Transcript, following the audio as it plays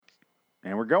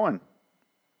And we're going.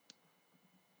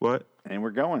 What? And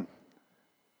we're going.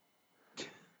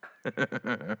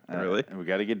 Really? And we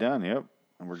got to get done. Yep.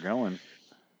 And we're going.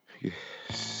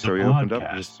 So he opened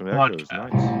up with some echoes.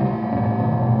 Nice.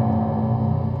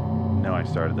 No, I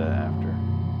started that after.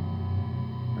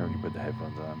 Or when you put the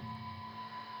headphones on.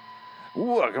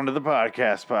 Welcome to the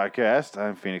podcast.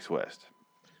 I'm Phoenix West.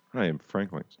 I am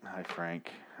Franklin. Hi,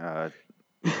 Frank.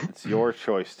 It's your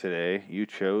choice today. You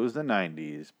chose the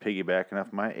 90s, piggybacking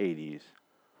off my 80s.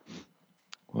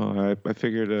 Well, I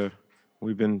figured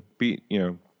we've been beat,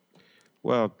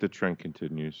 well, the trend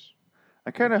continues.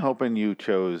 I'm kind of hoping you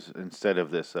chose, instead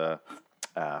of this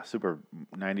Super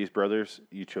 90s Brothers,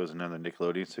 you chose another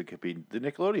Nickelodeon, so it could be the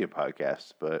Nickelodeon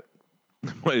podcast, but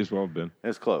Might as well have been.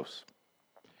 it's close.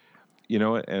 You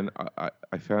know what? And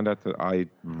I found out that I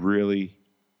really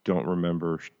don't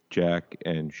remember jack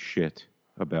and shit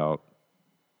about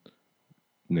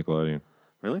Nickelodeon.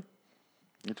 Really?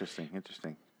 Interesting.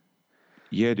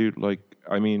 Yeah, dude.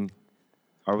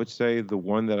 I would say the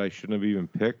one that I shouldn't have even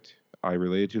picked, I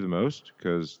related to the most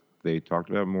because they talked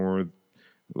about more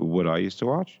what I used to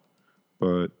watch.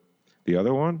 But the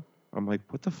other one, I'm like,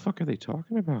 what the fuck are they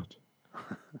talking about?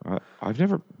 I've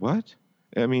never, what?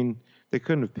 I mean, they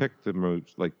couldn't have picked the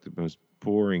most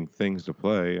boring things to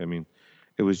play. I mean,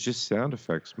 it was just sound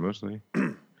effects mostly.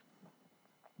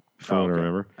 From what I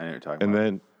remember. I know what you're talking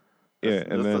about.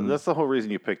 Then, that's the whole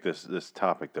reason you picked this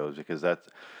topic, though, is because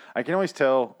I can always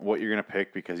tell what you're going to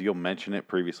pick because you'll mention it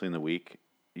previously in the week.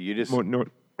 You just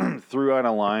threw out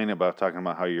a line about talking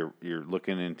about how you're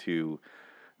looking into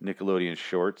Nickelodeon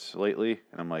shorts lately,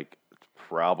 and I'm like, it's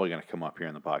probably going to come up here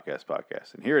in the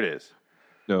podcast, and here it is.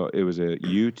 No, it was a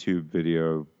YouTube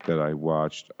video that I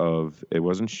watched of, it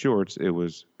wasn't shorts, it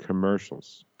was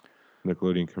commercials.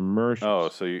 Nickelodeon commercials. Oh,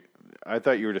 so I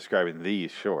thought you were describing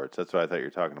these shorts. That's what I thought you were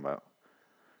talking about.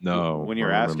 No. When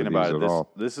you're asking about it,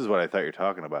 this is what I thought you were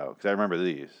talking about, because I remember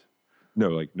these. No,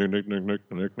 like Nickelodeon.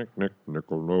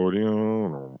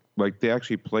 Like they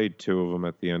actually played two of them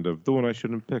at the end of the one I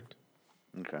shouldn't have picked.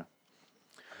 Okay.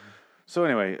 So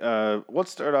anyway,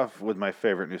 let's start off with my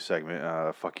favorite new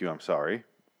segment, Fuck You, I'm Sorry,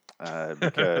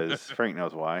 because Frank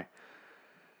knows why.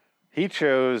 He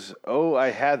chose Oh,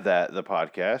 I Had That, the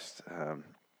podcast,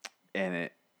 and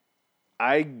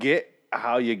I get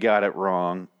how you got it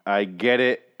wrong. I get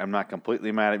it. I'm not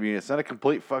completely mad at you. It's not a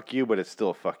complete fuck you, but it's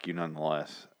still a fuck you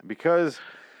nonetheless. Because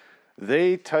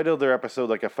they titled their episode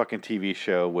like a fucking TV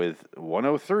show with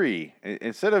 103.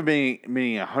 Instead of meaning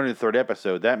 103rd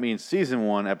episode, that means season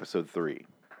 1, episode 3.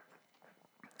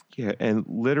 Yeah, and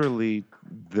literally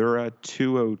they're at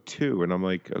 202, and I'm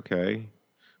like, okay,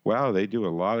 wow, they do a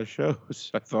lot of shows.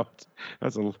 I thought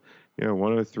that's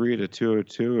 103 to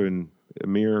 202 in a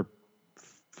mere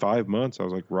 5 months. I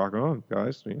was like, rock on,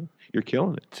 guys. You're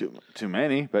killing it. Too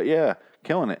many, but yeah,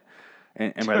 killing it.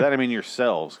 And by that I mean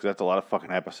yourselves, because that's a lot of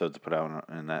fucking episodes to put out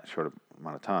in that short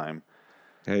amount of time.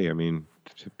 Hey, I mean,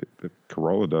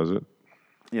 Corolla does it.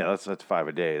 Yeah, that's 5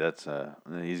 a day. That's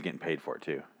he's getting paid for it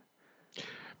too.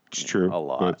 It's true. A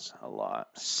lot.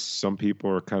 Some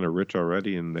people are kind of rich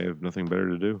already, and they have nothing better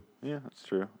to do. Yeah, that's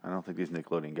true. I don't think these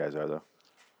Nickelodeon guys are, though.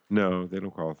 No, they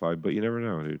don't qualify, but you never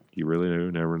know, dude. You really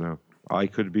never know. I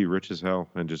could be rich as hell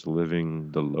and just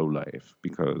living the low life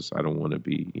because I don't want to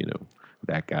be,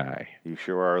 that guy. You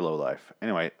sure are low life.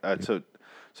 Anyway, so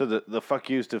the fuck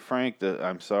yous to Frank, the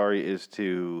I'm sorry is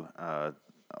to I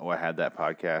Had That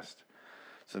podcast.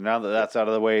 So now that that's out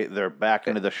of the way, they're back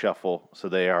into the shuffle. So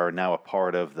they are now a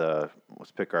part of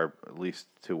let's pick our least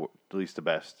to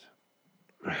best.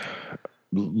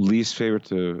 Least favorite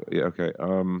to, yeah, okay.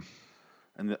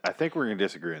 And I think we're going to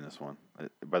disagree on this one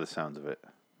by the sounds of it.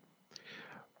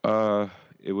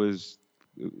 It was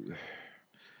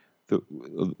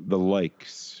the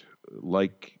likes,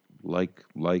 like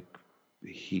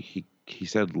he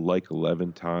said like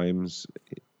 11 times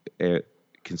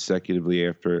consecutively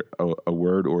after a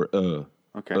word or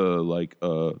okay,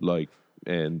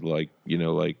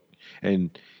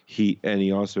 and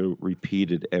he also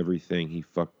repeated everything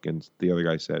the other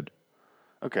guy said.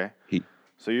 Okay.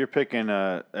 So you're picking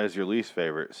as your least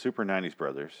favorite Super 90s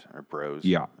Brothers or Bros.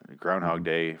 Yeah. Groundhog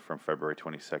Day from February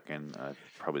 22nd,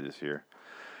 probably this year.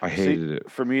 I hated it.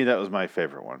 For me, that was my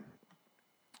favorite one.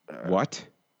 What?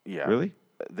 Yeah. Really?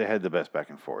 They had the best back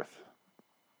and forth.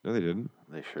 No, they didn't.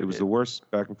 They sure did. It was the worst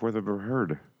back and forth I've ever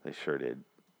heard. They sure did.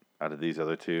 Out of these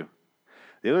other two.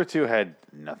 The other two had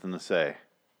nothing to say.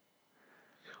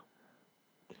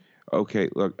 Okay,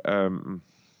 look,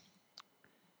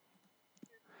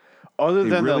 other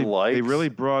than the likes, they really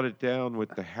brought it down with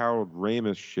the Harold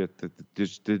Ramis shit that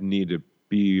just didn't need to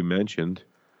be mentioned.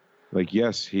 Like,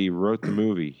 yes, he wrote the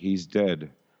movie. He's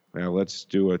dead. Now let's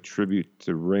do a tribute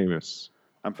to Ramis.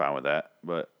 I'm fine with that,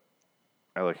 but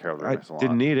I like Harold I Ramis a lot.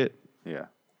 didn't need it. Yeah.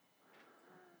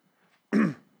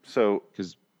 So,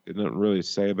 because it doesn't really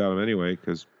say about him anyway,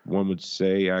 because one would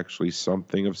say actually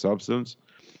something of substance,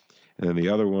 and then the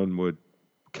other one would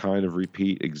kind of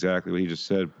repeat exactly what he just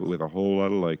said, but with a whole lot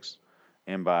of likes.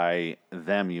 and by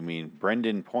them, you mean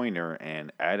Brendan Pointer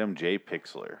and Adam J.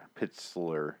 Pitzler.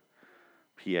 Pitzler.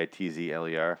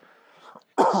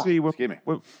 See, when, Excuse me.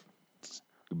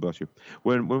 bless you.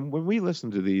 When we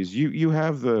listen to these, you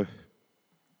have the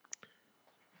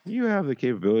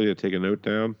capability to take a note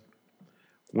down.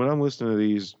 When I'm listening to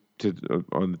these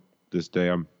on this day,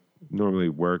 I'm normally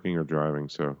working or driving,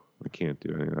 so I can't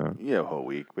do any of that. Yeah, a whole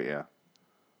week, but yeah.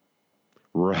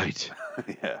 Right.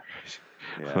 Yeah.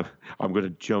 I'm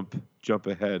gonna jump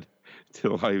ahead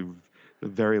till the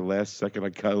very last second I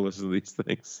gotta listen to these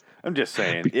things. I'm just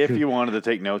saying, if you wanted to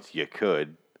take notes, you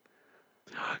could.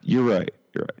 You're right.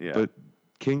 Yeah. But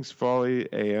King's Folly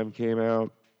AM came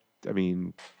out. I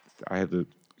mean, I had to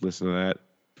listen to that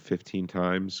 15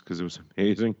 times because it was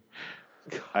amazing.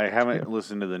 I haven't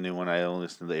listened to the new one. I only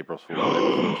listened to the April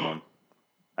Fool's one.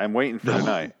 I'm waiting for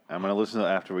tonight. I'm going to listen to it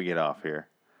after we get off here.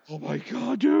 Oh my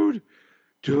God, dude.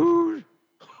 Dude.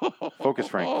 Focus,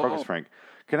 Frank.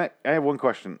 I have one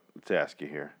question to ask you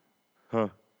here. Huh?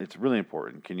 It's really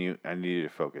important. I need you to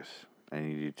focus. I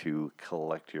need you to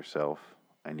collect yourself.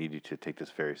 I need you to take this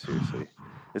very seriously.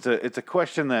 It's a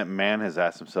question that man has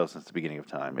asked himself since the beginning of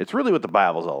time. It's really what the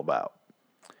Bible's all about.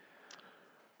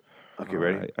 Okay,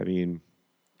 ready? I mean,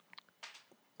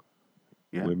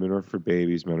 yeah. Women are for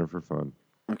babies, men are for fun.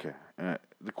 Okay.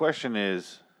 The question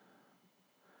is,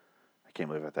 I can't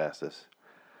believe I have to ask this.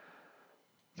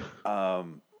 How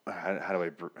do I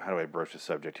broach the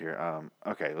subject here?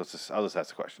 Okay, I'll just ask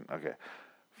the question. Okay,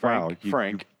 Frank,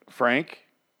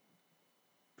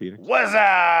 Phoenix? What's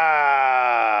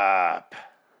up?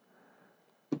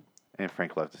 And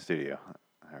Frank left the studio.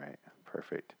 All right,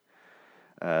 perfect.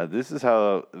 This is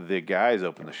how the guys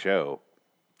open the show,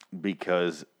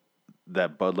 because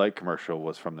that Bud Light commercial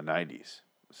was from the 90s.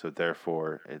 So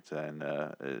therefore, it's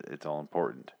all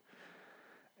important.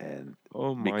 And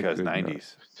because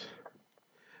goodness.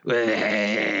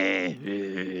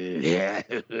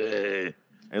 90s.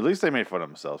 At least they made fun of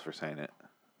themselves for saying it.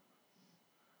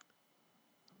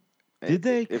 Did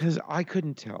they? Because I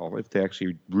couldn't tell if they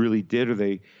actually really did, or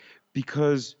they...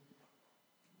 Because...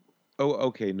 Oh,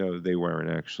 okay, no, they weren't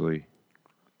actually.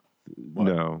 What?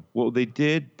 No. Well, they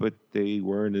did, but they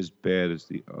weren't as bad as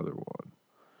the other one.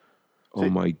 Oh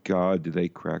my God, did they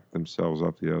crack themselves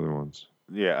up, the other ones?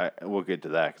 Yeah, we'll get to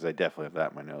that, because I definitely have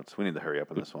that in my notes. We need to hurry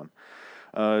up on this one.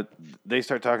 They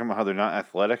start talking about how they're not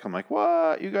athletic. I'm like,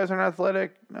 what? You guys aren't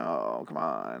athletic? No, come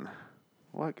on.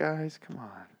 What, guys? Come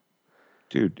on.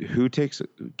 Dude, who takes...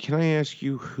 Can I ask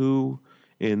you who,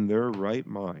 in their right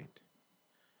mind,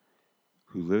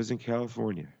 who lives in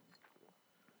California,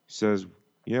 says,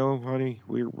 you know, honey,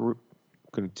 we're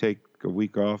going to take a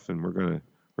week off and we're going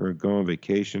to go on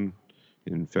vacation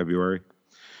in February.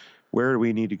 Where do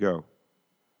we need to go?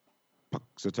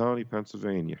 Punxsutawney,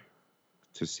 Pennsylvania,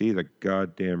 to see the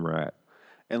goddamn rat.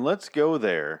 And let's go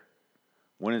there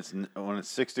when it's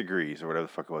 6 degrees or whatever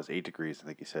the fuck it was, 8 degrees, I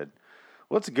think he said.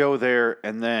 Let's go there,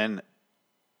 and then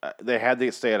they had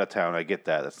to stay out of town. I get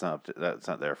that. That's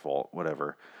not their fault.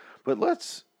 Whatever. But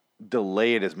let's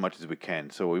delay it as much as we can,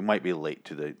 so we might be late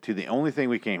to the only thing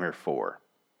we came here for.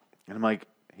 And I'm like,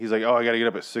 he's like, oh, I got to get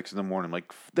up at 6 in the morning. I'm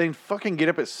like, then fucking get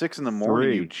up at 6 in the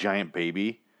morning, you giant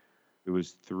baby. It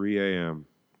was 3 a.m.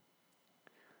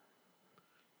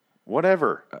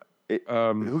 Whatever.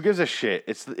 Who gives a shit?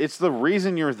 It's the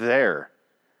reason you're there.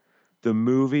 The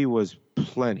movie was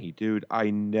plenty, dude.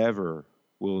 I never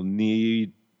will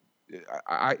need...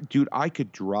 Dude, I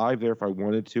could drive there if I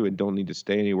wanted to and don't need to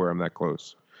stay anywhere. I'm that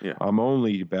close. Yeah. I'm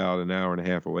only about an hour and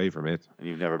a half away from it. And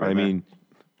you've never been there? I mean,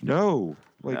 no.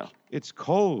 It's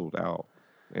cold out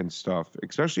and stuff,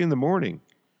 especially in the morning.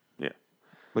 Yeah.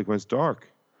 Like when it's dark.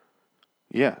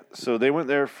 Yeah, so they went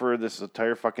there for this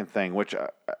entire fucking thing, which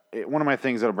one of my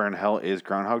things that'll burn hell is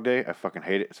Groundhog Day. I fucking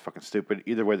hate it. It's fucking stupid.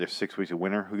 Either way, there's 6 weeks of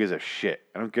winter. Who gives a shit?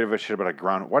 I don't give a shit about a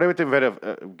ground. Why do we have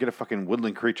to get a fucking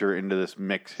woodland creature into this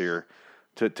mix here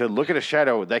to look at a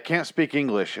shadow that can't speak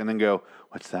English and then go,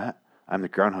 what's that? I'm the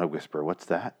Groundhog Whisperer. What's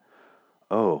that?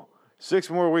 Oh, 6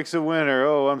 more weeks of winter.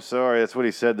 Oh, I'm sorry. That's what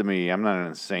he said to me. I'm not an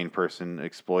insane person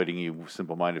exploiting you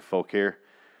simple-minded folk here.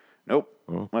 Nope,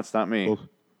 that's not me. Well,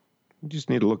 you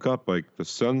just need to look up, like, the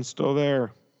sun's still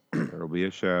there. There'll be a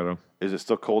shadow. Is it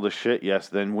still cold as shit? Yes,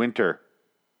 then winter.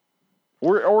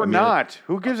 Or not.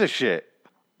 Who gives a shit?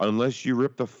 unless you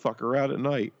rip the fucker out at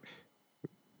night.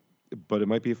 But it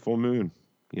might be a full moon.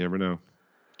 You never know.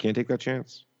 Can't take that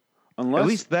chance. Unless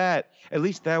At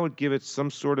least that would give it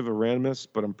some sort of a randomness,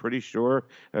 but I'm pretty sure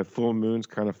that full moons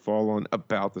kind of fall on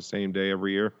about the same day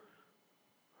every year.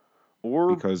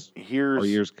 Or because our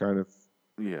year's kind of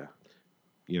yeah.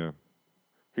 Yeah.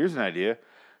 Here's an idea.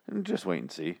 And just wait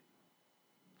and see.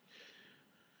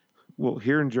 Well,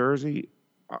 here in Jersey,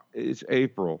 it's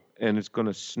April and it's going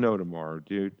to snow tomorrow,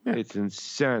 dude. Yeah. It's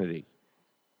insanity.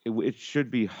 It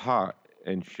should be hot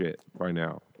and shit by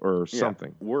now or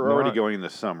something. We're already going in the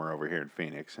summer over here in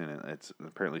Phoenix, and it's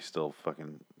apparently still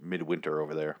fucking midwinter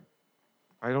over there.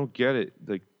 I don't get it.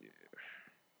 Like,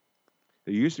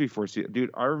 it used to be 4 seasons. Dude,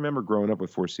 I remember growing up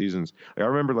with 4 seasons. Like, I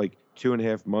remember like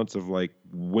 2.5 months of like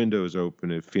windows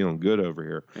open and feeling good over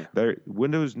here. Yeah.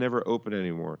 Windows never open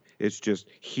anymore. It's just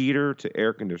heater to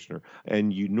air conditioner.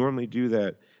 And you normally do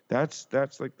that. That's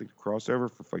like the crossover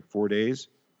for like 4 days.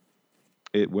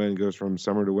 When it goes from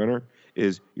summer to winter,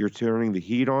 is you're turning the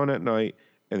heat on at night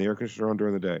and the air conditioner on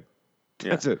during the day. Yeah.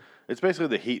 That's it. It's basically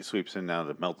the heat sweeps in now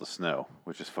to melt the snow,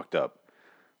 which is fucked up.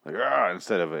 Like,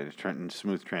 instead of a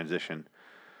smooth transition.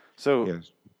 So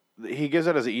yes. He gives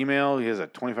out his email. He has a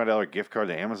 $25 gift card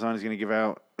to Amazon he's going to give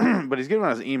out. But he's giving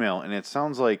out his email, and it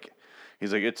sounds like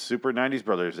he's like, it's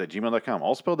super90sbrothers@gmail.com,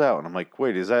 all spelled out. And I'm like,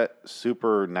 wait, is that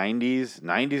super 90s?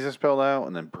 90s is spelled out,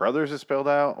 and then brothers is spelled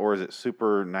out? Or is it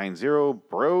super 90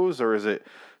 bros? Or is it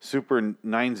super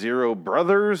 90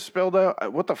 brothers spelled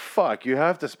out? What the fuck? You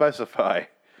have to specify.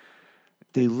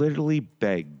 They literally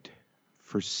begged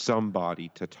for somebody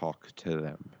to talk to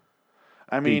them.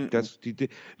 I mean,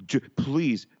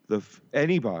 please,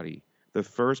 anybody, the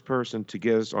first person to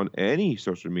get us on any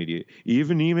social media,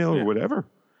 even email or whatever,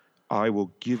 I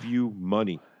will give you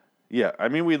money. Yeah, I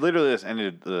mean, we literally just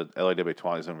ended the LAW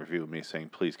Twilight Zone review with me saying,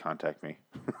 "Please contact me."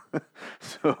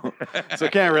 so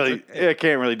can't really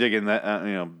dig in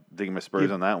that, digging my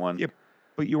spurs on that one. Yeah,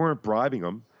 but you weren't bribing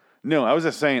them. No, I was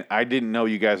just saying I didn't know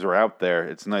you guys were out there.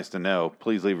 It's nice to know.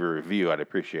 Please leave a review. I'd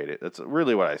appreciate it. That's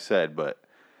really what I said, but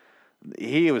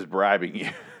he was bribing you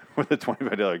with a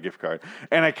 $25 gift card.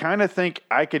 And I kind of think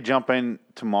I could jump in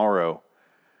tomorrow.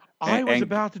 I was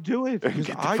about to do it because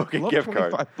I love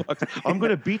 $25. I'm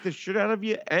going to beat the shit out of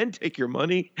you and take your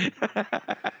money.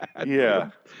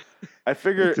 Yeah. I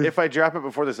figure if I drop it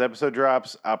before this episode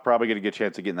drops, I'll probably get a good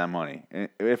chance of getting that money. And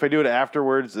if I do it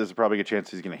afterwards, there's probably a good chance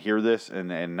he's going to hear this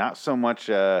and not so much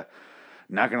not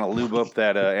going to lube up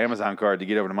that Amazon card to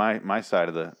get over to my side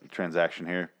of the transaction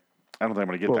here. I don't think I'm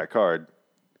going to get that card.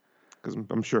 Because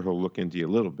I'm sure he'll look into you a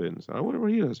little bit and say, I wonder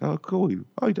what he does. How cool he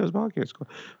does podcasts.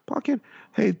 Podcast.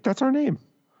 Hey, that's our name.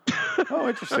 Oh,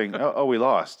 interesting. We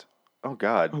lost. Oh,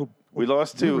 God. We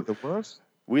lost to...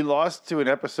 We lost to an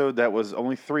episode that was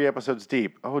only 3 episodes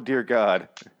deep. Oh, dear God.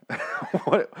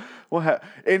 What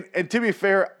and to be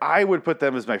fair, I would put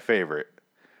them as my favorite.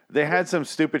 They had some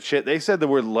stupid shit. They said the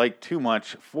word like too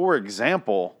much. For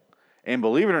example, and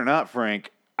believe it or not,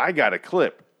 Frank, I got a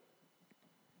clip.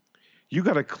 You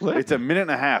got a clip? It's 1.5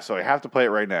 minutes, so I have to play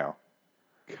it right now.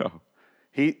 Go.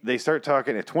 They start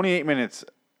talking at 28 minutes.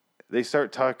 They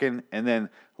start talking, and then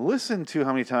listen to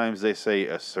how many times they say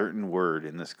a certain word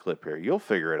in this clip here. You'll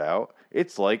figure it out.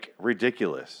 It's like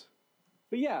ridiculous.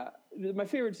 But yeah, my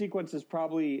favorite sequence is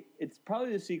probably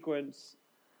the sequence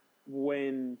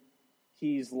when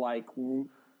he's gotten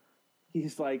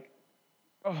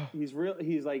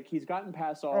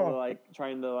past all the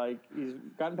he's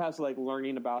gotten past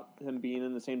learning about him being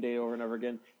in the same day over and over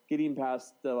again, getting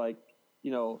past the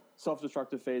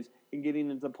self-destructive phase and getting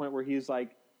into the point where he's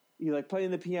playing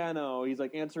the piano, he's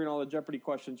answering all the Jeopardy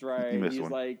questions right. He's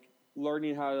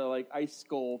learning how to ice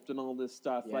sculpt and all this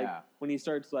stuff. Yeah. When he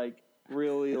starts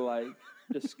really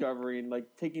discovering,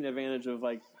 taking advantage of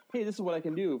hey, this is what I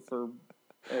can do for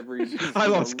every. I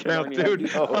lost count,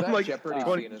 dude. I'm Jeopardy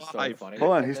scene is so funny.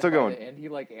 Hold on, he's still going. And he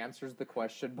answers the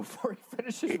question before he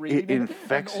finishes reading it. It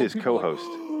infects his co-host.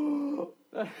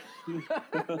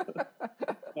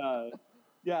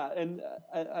 Yeah, and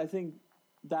I think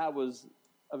that was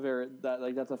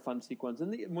that's a fun sequence.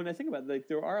 And when I think about it,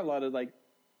 there are a lot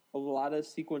of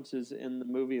sequences in the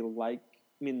movie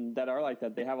that are like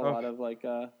that. They have a lot of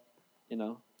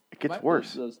it gets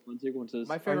worse. Those fun sequences.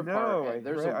 My favorite part,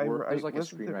 there's a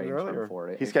screenwriting term for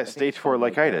it. He's got stage 4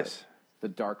 lichitis. The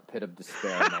dark pit of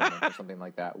despair moment or something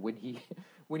like that. When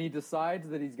he decides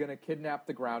that he's going to kidnap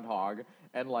the groundhog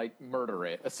and murder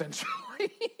it, essentially,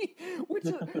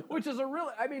 which is a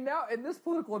really, now in this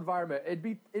political environment, it'd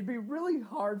be really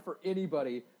hard for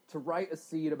anybody to write a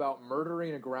scene about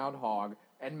murdering a groundhog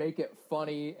and make it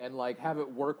funny and have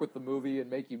it work with the movie and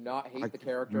make you not hate the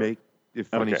character.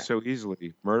 funny Okay. so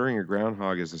easily. Murdering a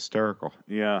groundhog is hysterical.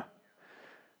 Yeah.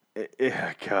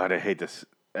 God, I hate this.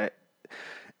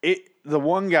 The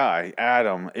one guy,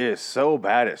 Adam, is so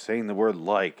bad at saying the word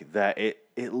like that it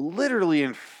literally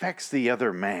infects the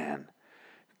other man.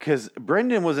 Because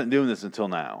Brendan wasn't doing this until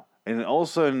now. And all of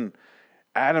a sudden,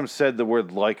 Adam said the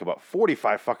word like about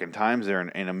 45 fucking times there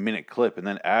in a minute clip. And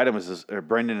then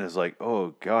Brendan is like,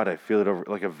 oh God, I feel it over,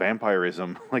 like a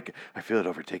vampirism. Like, I feel it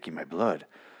overtaking my blood.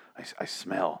 I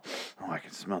smell. Oh, I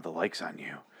can smell the likes on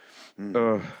you.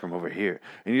 From over here,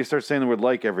 and you start saying the word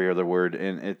like every other word,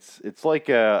 and it's like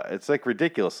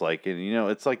ridiculous, like, and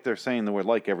it's like they're saying the word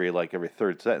like every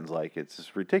third sentence, like it's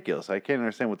just ridiculous. I can't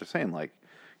understand what they're saying, like,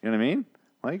 you know what I mean?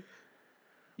 Like,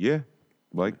 Yeah,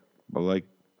 like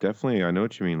definitely, I know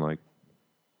what you mean. Like,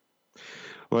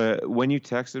 well, when you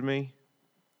texted me,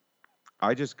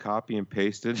 I just copy and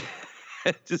pasted,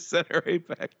 and just sent it right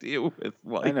back to you with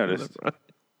like. I noticed.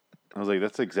 I was like,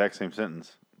 that's the exact same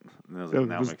sentence. And I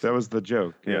was like, That was the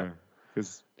joke. Yeah.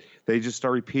 Because they just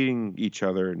start repeating each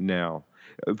other now.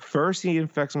 First, he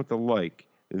infects them with the like,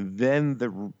 then the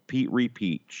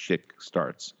repeat shit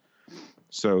starts.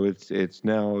 So it's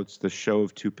the show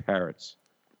of two parrots.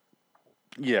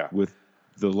 Yeah, With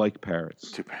the like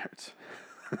parrots. two parrots.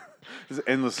 It's an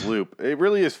endless loop. It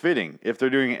really is fitting if they're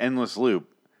doing an endless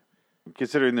loop,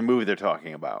 considering the movie they're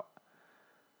talking about.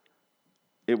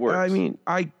 It works. I mean,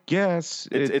 I guess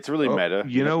it's really meta.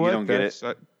 You know what? You don't get it.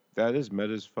 That is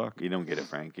meta as fuck. You don't get it,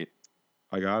 Frank.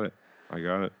 I got it.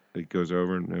 It goes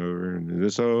over and over, and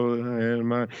this and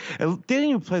my. And they didn't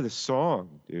even play the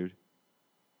song, dude.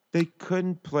 They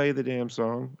couldn't play the damn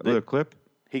song. The clip.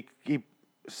 He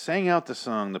sang out the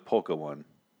song, the polka one.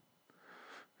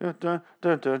 This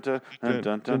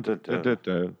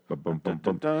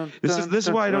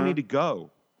is why I don't need to go.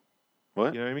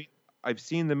 What? You know what I mean? I've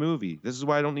seen the movie. This is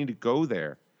why I don't need to go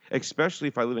there, especially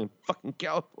if I live in fucking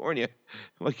California.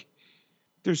 Like,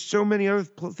 there's so many other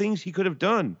things he could have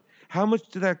done. How much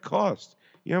did that cost?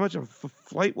 You know how much a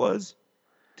flight was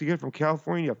to get from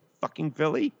California to fucking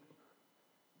Philly?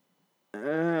 I don't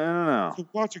know. To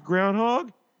watch a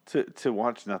groundhog? To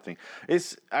watch nothing.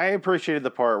 I appreciated the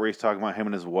part where he's talking about him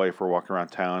and his wife were walking around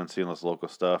town and seeing this local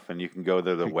stuff, and you can go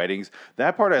there, the weddings.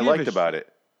 That part I liked about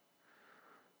it.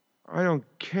 I don't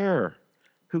care.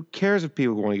 Who cares if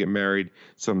people want to get married in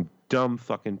some dumb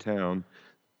fucking town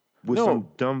with some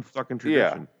dumb fucking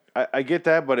tradition? Yeah, I get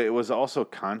that, but it was also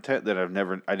content that I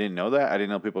didn't know that. I didn't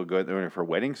know people go there for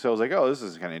weddings, so I was like, oh, this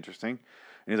is kind of interesting.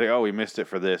 And he's like, oh, we missed it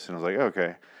for this. And I was like,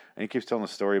 okay. And he keeps telling the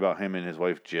story about him and his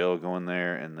wife Jill going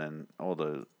there, and then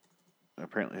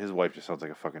apparently his wife just sounds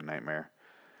like a fucking nightmare.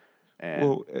 And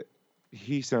well,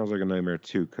 he sounds like a nightmare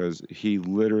too, because he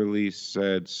literally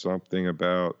said something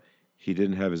about he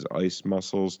didn't have his ice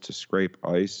muscles to scrape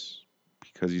ice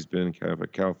because he's been in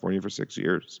California for 6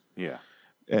 years. Yeah.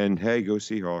 And hey, go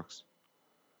Seahawks.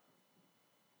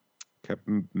 Kept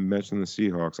mentioning the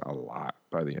Seahawks a lot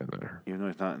by the end there. Even though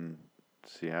he's not in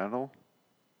Seattle?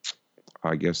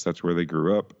 I guess that's where they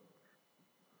grew up.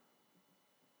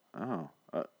 Oh.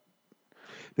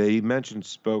 They mentioned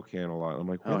Spokane a lot. I'm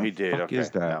like, what he the did. fuck Okay.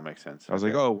 is that? That makes sense. I was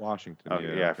like, oh, Washington.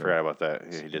 Okay. Yeah, I forgot about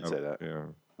that. Yeah, he did say that. Yeah.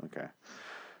 Okay.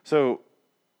 So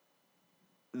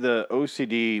the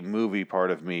OCD movie part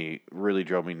of me really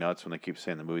drove me nuts when they keep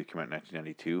saying the movie came out in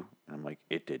 1992. And I'm like,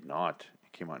 it did not.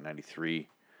 It came out in 93.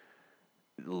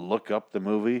 Look up the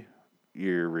movie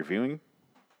you're reviewing.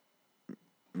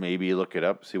 Maybe look it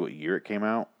up, see what year it came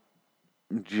out.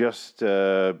 Just,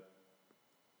 and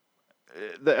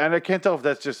I can't tell if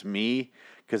that's just me,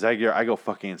 because I go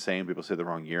fucking insane. People say the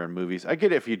wrong year in movies. I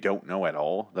get it if you don't know at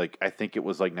all. Like, I think it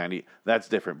was like 90. That's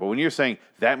different. But when you're saying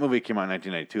that movie came out in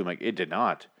 1992, I'm like, it did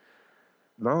not.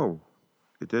 No,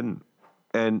 it didn't.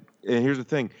 And here's the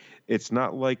thing. It's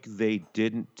not like they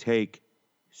didn't take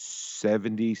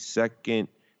 70-second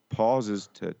pauses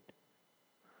to...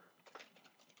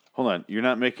 Hold on. You're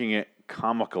not making it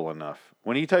comical enough.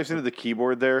 When he types into the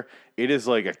keyboard there, it is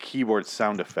like a keyboard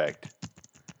sound effect.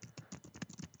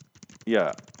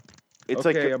 Yeah. It's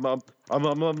okay, like... I'm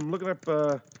looking up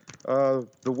the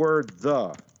word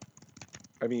 "the."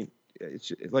 I mean,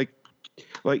 it's like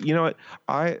you know what?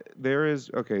 There's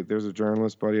a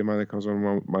journalist buddy of mine that comes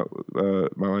on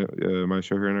my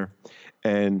show here and there,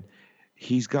 and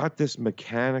he's got this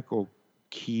mechanical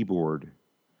keyboard,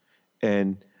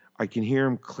 and I can hear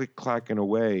him click-clacking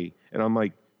away, and I'm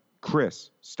like,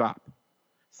 Chris, stop.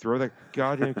 Throw that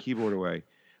goddamn keyboard away.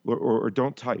 Or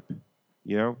don't type.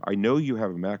 You know? I know you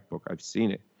have a MacBook. I've seen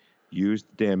it. Use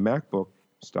the damn MacBook.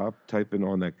 Stop typing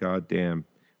on that goddamn...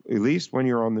 At least when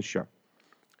you're on the show.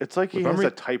 It's like he has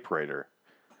a typewriter.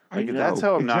 I know. That's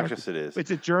how obnoxious it is.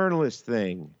 It's a journalist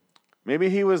thing. Maybe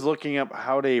he was looking up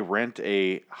how to rent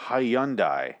a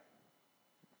Hyundai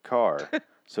car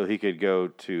so he could go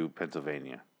to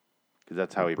Pennsylvania. Because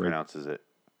that's how he pronounces it.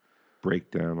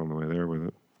 Breakdown on the way there with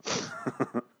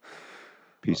it.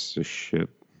 Piece of shit.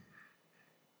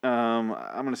 I'm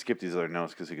going to skip these other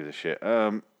notes because he gives a shit.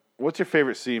 What's your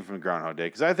favorite scene from Groundhog Day?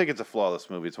 Because I think it's a flawless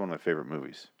movie. It's one of my favorite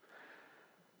movies.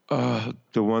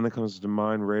 The one that comes to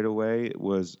mind right away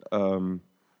was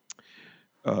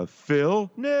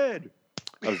Phil Ned.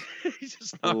 He's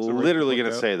just literally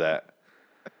going to say that.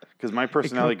 Because my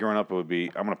personality growing up would be,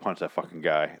 I'm going to punch that fucking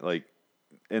guy. Like,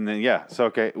 and then, yeah, so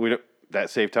okay, we don't. That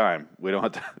saved time. We don't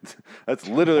have to. That's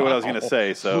literally what I was going to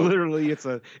say. So literally, it's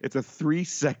a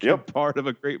 3-second part of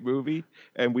a great movie,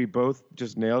 and we both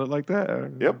just nailed it like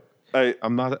that. Yep.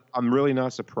 I'm really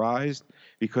not surprised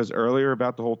because earlier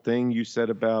about the whole thing you said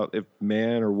about if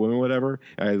man or woman, whatever.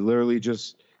 I literally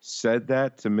just said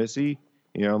that to Missy.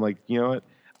 You know, I'm like, you know what?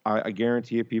 I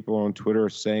guarantee you, people on Twitter are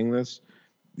saying this,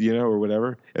 you know, or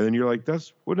whatever. And then you're like,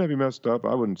 wouldn't that be messed up?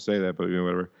 I wouldn't say that, but you know,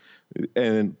 whatever.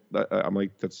 And I'm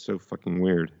like, that's so fucking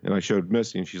weird. And I showed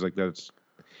Missy, and she's like, that's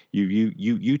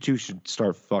you two should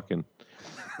start fucking.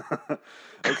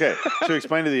 Okay, to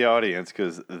explain to the audience,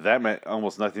 because that meant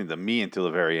almost nothing to me until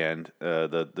the very end.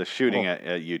 The shooting at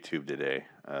YouTube today,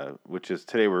 which is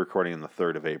today we're recording on the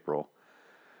 3rd of April.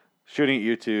 Shooting at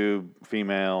YouTube,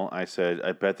 female. I said,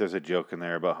 I bet there's a joke in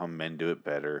there about how men do it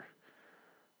better.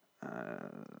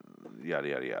 Yada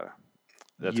yada yada.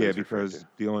 That's because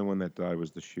the only one that died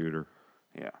was the shooter.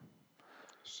 Yeah.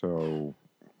 So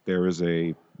there is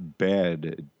a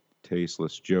bad,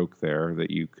 tasteless joke there that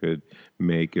you could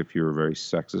make if you were very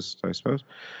sexist, I suppose.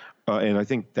 And I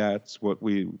think that's what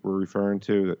we were referring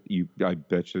to. That I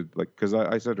bet you, like, because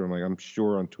I said to him, like, I'm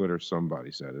sure on Twitter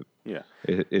somebody said it. Yeah.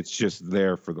 It's just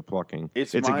there for the plucking.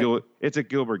 It's a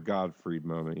Gilbert Gottfried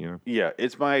moment, you know. Yeah,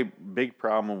 it's my big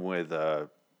problem with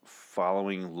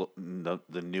following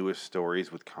the newest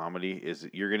stories with comedy is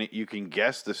you can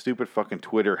guess the stupid fucking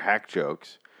Twitter hack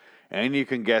jokes, and you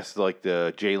can guess like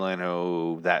the Jay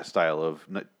Leno, that style of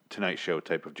Tonight Show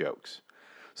type of jokes.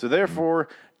 So therefore,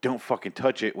 don't fucking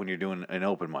touch it when you're doing an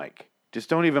open mic. Just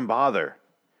don't even bother.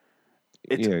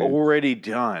 It's already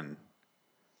done.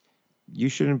 You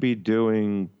shouldn't be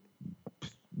doing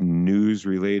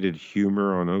news-related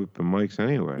humor on open mics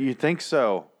anyway. You think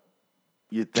so?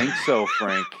 You think so,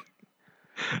 Frank?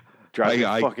 Drives me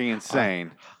fucking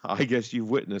insane. I guess you've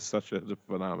witnessed such a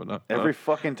phenomenon. Every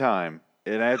fucking time.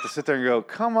 And I have to sit there and go,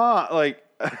 come on. Like,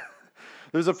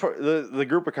 there's the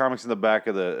group of comics in the back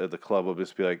of the club will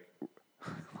just be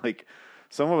like,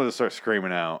 some of them will start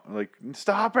screaming out. Like,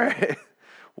 stop it.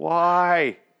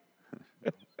 Why?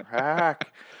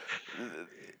 Hack.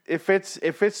 If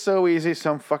it's so easy,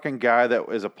 some fucking guy that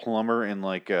is a plumber in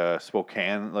like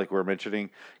Spokane, like we're mentioning,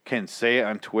 can say it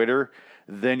on Twitter,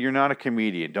 then you're not a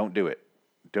comedian. Don't do it.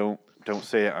 Don't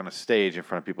say it on a stage in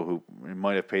front of people who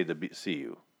might have paid to see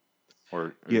you,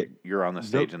 or you're on the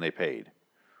stage and they paid.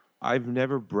 I've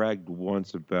never bragged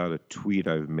once about a tweet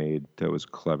I've made that was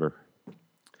clever.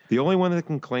 The only one that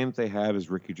can claim that they have is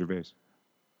Ricky Gervais.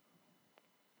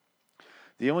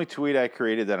 The only tweet I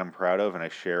created that I'm proud of and I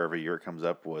share every year it comes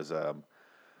up was, how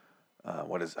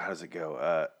does it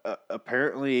go?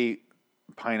 Apparently,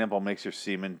 pineapple makes your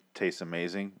semen taste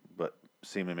amazing, but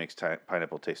semen makes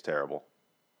pineapple taste terrible.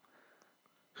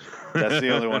 That's the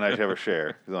only one I'd ever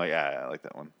share. I'm like, I like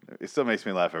that one. It still makes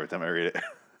me laugh every time I read it.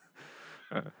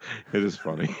 It is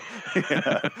funny.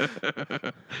 Yeah.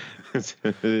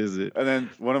 It is. And then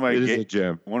one of my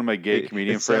gay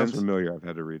comedian friends. Sounds familiar. I've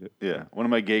had to read it. Yeah, one of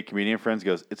my gay comedian friends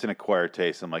goes, "It's an acquired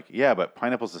taste." I'm like, "Yeah, but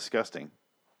pineapple's disgusting."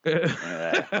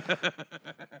 That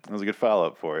was a good follow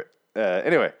up for it.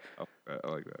 Anyway, I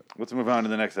like that. Let's move on to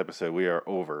the next episode. We are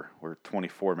over. We're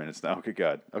 24 minutes now. Good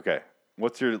God. Okay,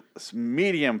 what's your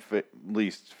medium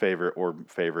least favorite or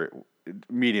favorite?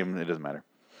 Medium. It doesn't matter.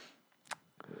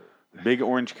 Big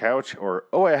orange couch or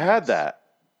I had that.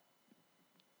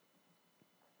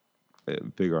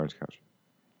 Big orange couch.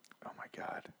 Oh my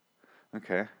God.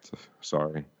 Okay.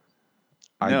 Sorry.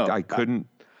 No, I couldn't.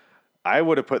 I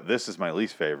would have put this as my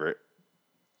least favorite.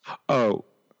 Oh,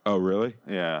 really?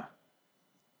 Yeah.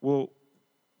 Well,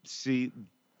 see,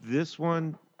 this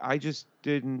one I just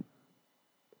didn't.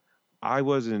 I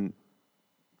wasn't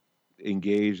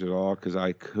engaged at all because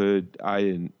I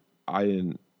didn't.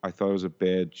 I thought it was a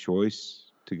bad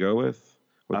choice to go with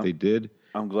what they did.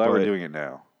 I'm glad we're doing it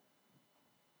now.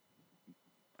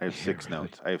 I have 6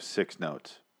 notes. I have 6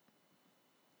 notes.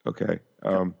 Okay.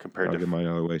 Compared I'll to get mine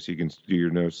out of the way so you can do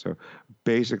your notes. So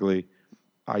basically,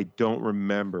 I don't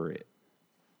remember it.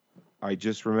 I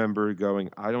just remember going,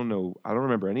 I don't know. I don't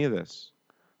remember any of this.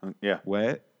 Yeah.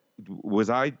 What?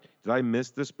 Did I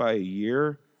miss this by a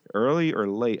year early or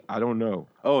late? I don't know.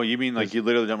 Oh, you mean like you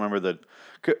literally don't remember the?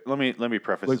 Let me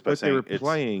preface this Like by what they saying were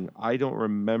playing, I don't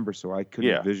remember, so I couldn't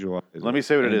Yeah. visualize it. Let me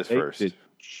say what it And is they first. did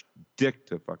dick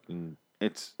to fucking.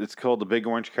 It's called The Big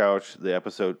Orange Couch, the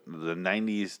episode, the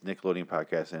 90s Nickelodeon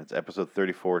podcast, and it's episode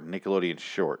 34, Nickelodeon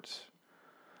Shorts.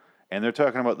 And they're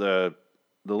talking about the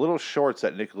little shorts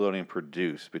that Nickelodeon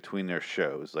produced between their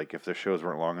shows. Like, if their shows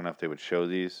weren't long enough, they would show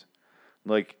these.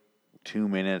 Like, 2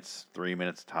 minutes, 3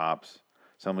 minutes tops,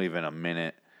 some even a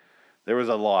minute. There was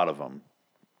a lot of them.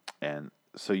 And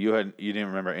so you didn't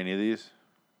remember any of these?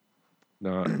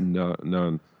 No,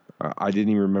 none. I didn't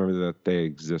even remember that they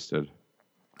existed.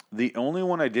 The only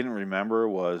one I didn't remember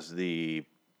was the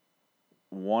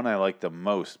one I liked the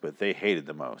most, but they hated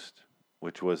the most,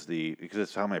 which was because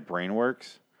it's how my brain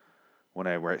works when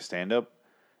I write stand up.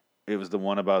 It was the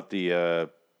one about the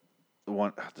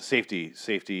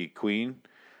safety queen,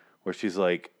 where she's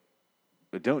like,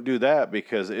 "Don't do that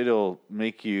because it'll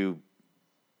make you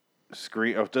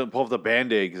scream. Or don't pull off the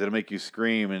Band-Aid because it'll make you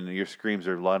scream, and your screams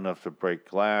are loud enough to break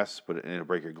glass, but it'll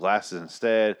break your glasses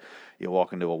instead. You'll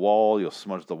walk into a wall, you'll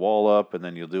smudge the wall up, and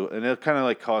then and it'll kind of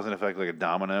like cause an effect like a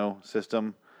domino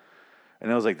system."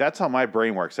 And I was like, that's how my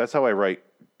brain works. That's how I write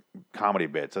comedy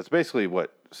bits. That's basically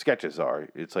what sketches are.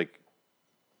 It's like,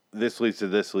 this leads to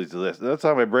this, leads to this. That's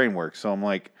how my brain works. So I'm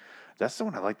like, that's the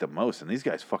one I like the most, and these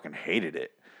guys fucking hated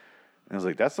it. And I was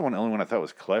like, that's the only one I thought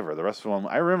was clever. The rest of them,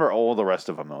 I remember all the rest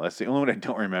of them, though. That's the only one I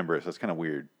don't remember, so it's kind of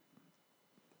weird.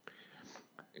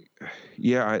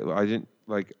 Yeah, I didn't,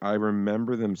 like, I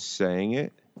remember them saying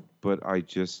it, but I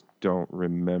just don't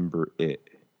remember it.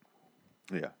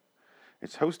 Yeah.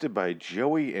 It's hosted by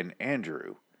Joey and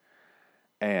Andrew.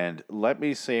 And let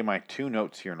me say my 2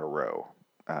 notes here in a row.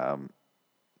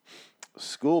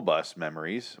 School bus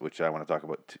memories, which I want to talk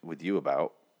about with you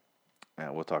about.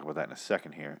 We'll talk about that in a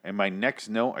second here. And my next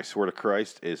note, I swear to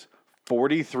Christ, is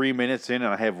 43 minutes in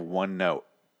and I have 1 note.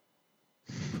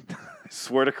 I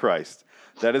swear to Christ.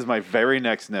 That is my very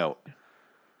next note.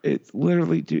 It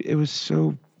literally, dude, it was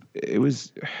no,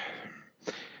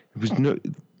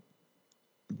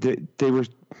 they were,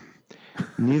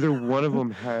 neither one of them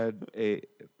had they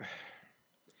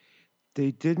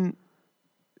didn't,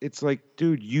 it's like,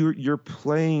 dude, you're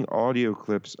playing audio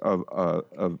clips of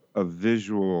a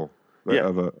visual, Yeah.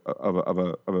 of a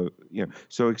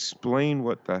so explain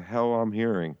what the hell I'm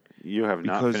hearing. You have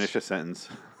not finished a sentence.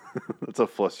 That's how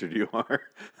flustered you are.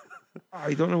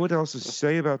 I don't know what else to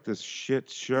say about this shit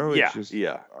show. Yeah, It's just,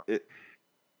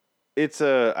 it's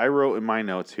I wrote in my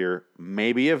notes here,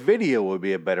 maybe a video would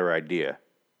be a better idea.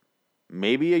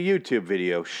 Maybe a YouTube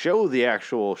video. Show the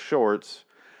actual shorts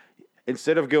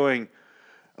instead of going,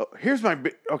 oh, here's my...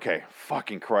 Okay,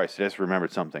 fucking Christ, I just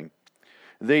remembered something.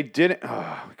 They didn't...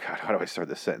 Oh, God, how do I start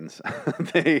this sentence?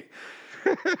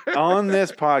 On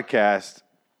this podcast...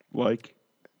 like...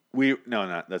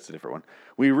 That's a different one.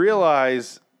 We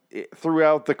realize...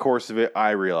 Throughout the course of it, I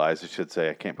realized, I should say,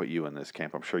 I can't put you in this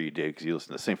camp. I'm sure you did because you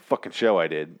listened to the same fucking show I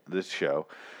did, this show.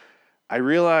 I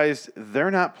realized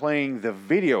they're not playing the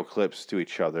video clips to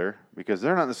each other because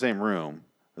they're not in the same room.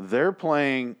 They're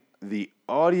playing the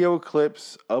audio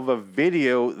clips of a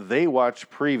video they watched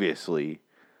previously.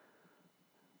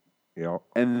 Yeah.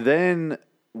 And then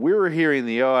we were hearing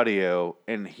the audio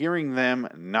and hearing them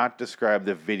not describe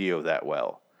the video that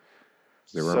well.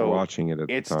 They weren't watching it at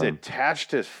the time. It's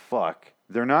detached as fuck.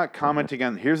 They're not commenting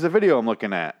on, here's the video I'm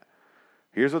looking at.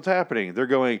 Here's what's happening. They're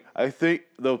going, I think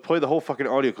they'll play the whole fucking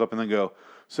audio clip and then go,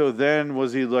 so then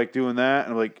was he like doing that?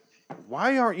 And I'm like,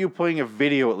 why aren't you playing a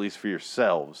video at least for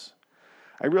yourselves?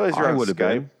 I realize you're on Skype.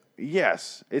 Been.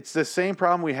 Yes. It's the same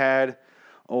problem we had,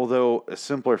 although a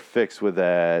simpler fix with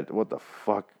that, what the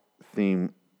fuck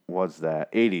theme was that?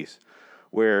 80s,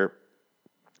 where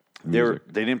they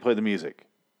didn't play the music.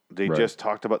 They just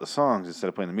talked about the songs instead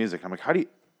of playing the music. I'm like,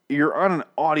 you're on an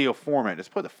audio format. Just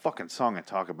play the fucking song and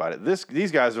talk about it.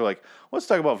 These guys are like, let's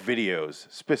talk about videos.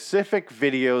 Specific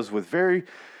videos with very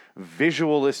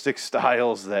visualistic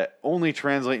styles that only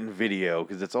translate in video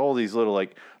because it's all these little,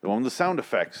 like, the one with the sound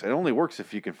effects. It only works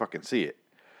if you can fucking see it.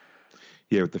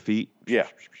 Yeah, with the feet. Yeah.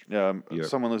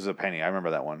 Someone loses a penny. I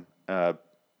remember that one. I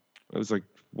was like,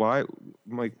 why?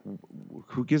 I'm like,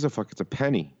 who gives a fuck? It's a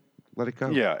penny. Let it go.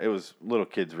 Yeah, it was little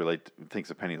kids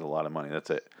thinks a penny is a lot of money. That's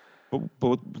it.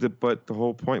 But the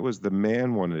whole point was the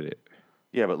man wanted it.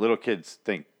 Yeah, but little kids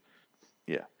think,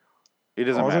 yeah. It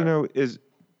doesn't matter. All I know is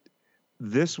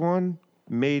this one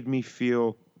made me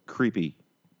feel creepy.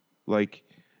 Like,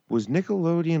 was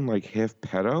Nickelodeon like half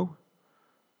pedo?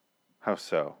 How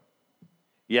so?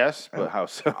 Yes, but how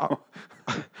so?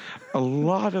 A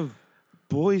lot of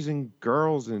boys and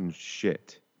girls and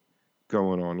shit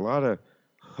going on. A lot of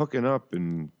hooking up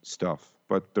and stuff,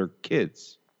 but they're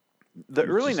kids. The It's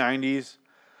early just- '90s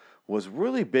was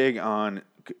really big on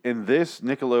in this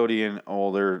Nickelodeon,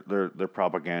 all their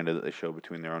propaganda that they show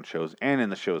between their own shows and in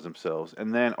the shows themselves,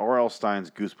 and then R.L. Stein's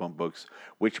Goosebump books,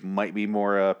 which might be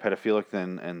more pedophilic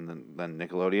than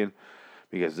Nickelodeon,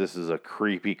 because this is a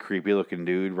creepy looking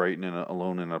dude writing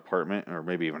alone in an apartment or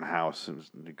maybe even a house.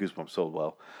 Goosebumps sold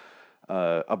well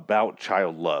about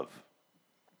child love,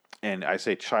 and I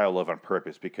say child love on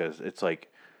purpose because it's like,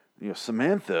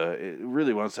 Samantha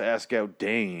really wants to ask out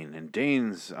Dane, and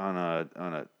Dane's on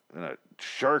a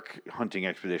shark hunting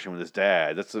expedition with his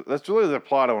dad. That's really the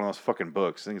plot of one of those fucking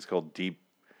books. I think it's called Deep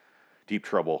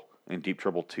Trouble and Deep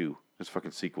Trouble 2. His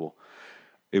fucking sequel.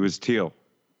 It was teal.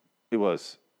 It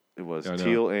was I know,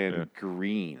 teal and yeah.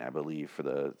 green, I believe, for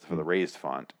the raised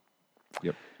font.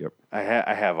 Yep. I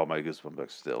have all my Goosebumps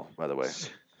books still, by the way.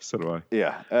 So do I.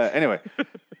 Yeah. Anyway,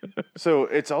 so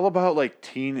it's all about like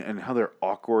teen and how they're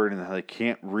awkward and how they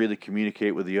can't really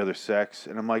communicate with the other sex.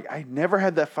 And I'm like, I never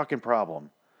had that fucking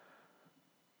problem.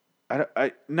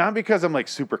 I not because I'm like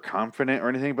super confident or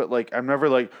anything, but like I'm never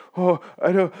like, oh,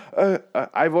 I don't.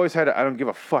 I've always had I don't give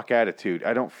a fuck attitude.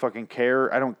 I don't fucking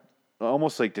care. I don't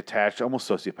almost like detached, almost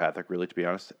sociopathic, really, to be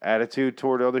honest, attitude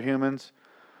toward other humans,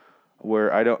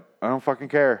 where I don't fucking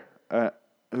care.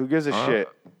 Who gives a shit?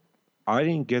 I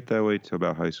didn't get that way till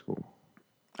about high school.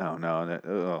 Oh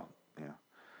no, yeah.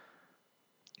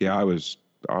 Yeah, I was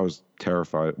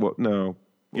terrified. Well, no.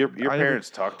 Your I never- parents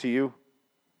talk to you.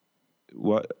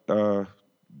 What?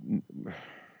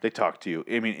 They talk to you.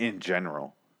 I mean, in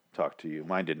general, talk to you.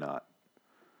 Mine did not.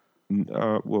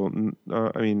 I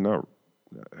mean, not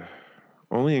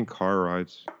only in car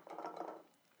rides.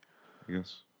 I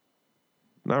guess.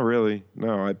 Not really.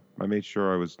 No, I made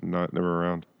sure I was never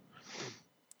around.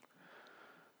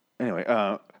 Anyway,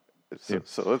 so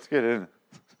let's get in.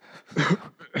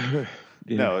 Yeah.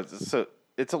 No,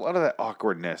 it's a lot of that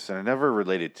awkwardness, and I never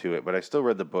related to it, but I still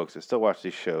read the books. I still watch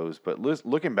these shows, but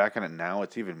looking back on it now,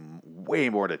 it's even way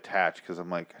more detached because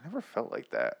I'm like, I never felt like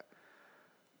that.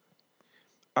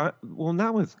 Well,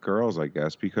 not with girls, I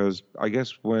guess, because I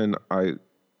guess when I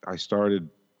started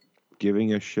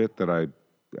giving a shit that I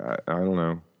don't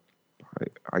know.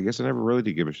 I guess I never really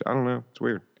did give a shit. I don't know. It's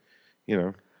weird,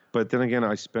 But then again,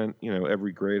 I spent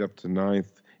every grade up to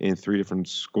 9th in 3 different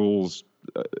schools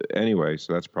anyway,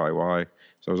 so that's probably why.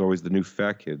 So I was always the new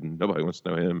fat kid, and nobody wants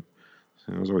to know him.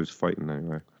 So I was always fighting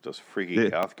anyway. Those freaky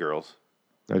goth girls.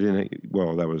 I didn't.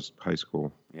 Well, that was high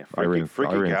school. Yeah, I ran goth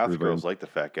through girls them. like the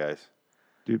fat guys.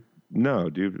 Dude,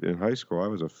 no, dude. In high school, I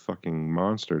was a fucking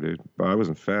monster, dude. But I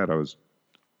wasn't fat. I was,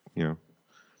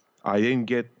 I didn't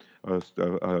get a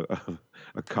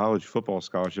college football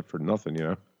scholarship for nothing,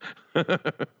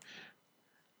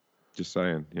 Just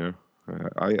saying,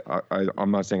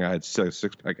 I'm not saying I had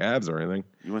 6-pack abs or anything.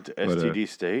 You went to STD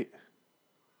State?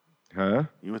 Huh?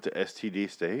 You went to STD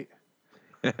State?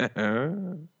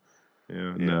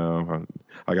 No.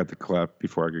 I got the clap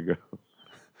before I could go.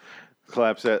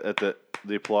 Claps at the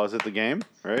applause at the game,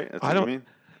 right? That's what you mean?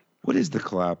 What is the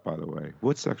clap, by the way?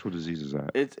 What sexual disease is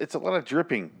that? It's a lot of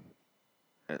dripping.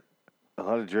 A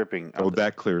lot of dripping. Oh,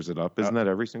 that clears it up. Isn't that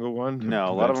every single one? No,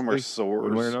 a lot of them are Eventually? sores.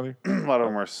 One way or another? A lot of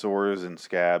them are sores and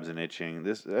scabs and itching.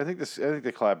 I think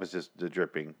the clap is just the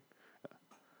dripping.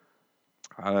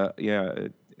 Yeah,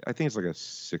 I think it's like a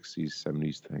 60s,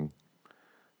 70s thing.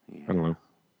 Yeah. I don't know.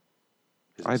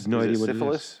 I have no is idea it what it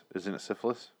syphilis? Isn't it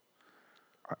syphilis?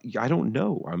 I don't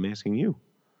know. I'm asking you.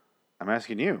 I'm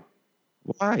asking you.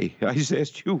 Why? I just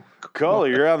asked you. Caller,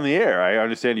 you're on the air. I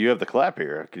understand you have the clap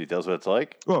here. Can you tell us what it's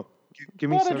like? Well, give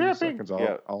me Lot of 70 dripping. seconds.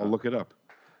 Yeah. I'll look it up.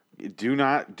 Do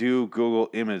not do Google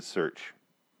image search,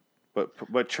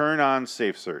 but turn on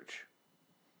safe search.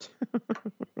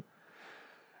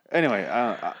 Anyway,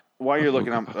 while you're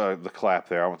looking up the clap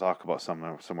there, I want to talk about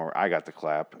somewhere where I got the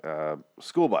clap.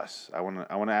 School bus. I want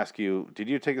to ask you: did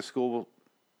you take a school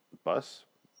bus?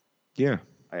 Yeah.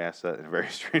 I asked that in a very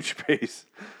strange pace.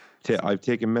 I've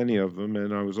taken many of them,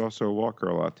 and I was also a walker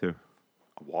a lot, too.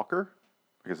 A walker?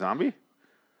 Like a zombie?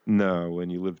 No, when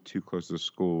you live too close to the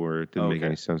school where it didn't make Okay.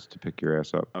 any sense to pick your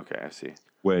ass up. Okay, I see.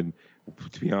 When,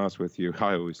 to be honest with you,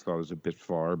 I always thought it was a bit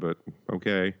far, but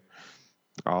okay.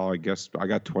 I guess I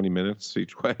got 20 minutes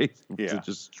each way Yeah. to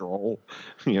just stroll,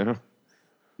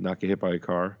 not get hit by a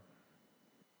car,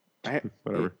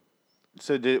 whatever.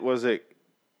 So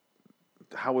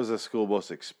how was the school bus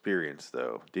experience,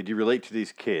 though? Did you relate to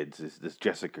these kids, this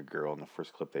Jessica girl in the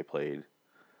first clip they played?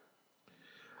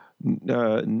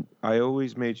 I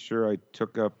always made sure I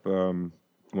took up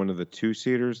one of the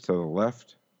 2-seaters to the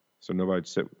left, so nobody'd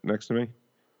sit next to me.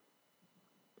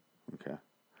 Okay.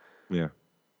 Yeah.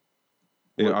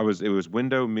 It was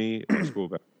window, me, and school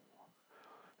bus.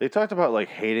 They talked about like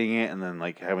hating it and then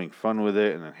like having fun with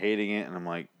it and then hating it, and I'm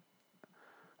like,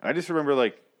 I just remember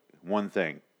like one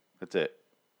thing. That's it.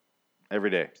 Every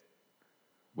day.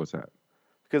 What's that?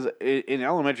 Because in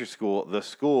elementary school, the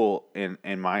school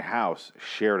in my house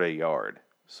shared a yard,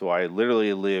 so I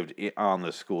literally lived on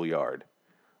the schoolyard.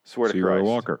 Swear So to you were Christ. a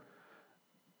walker.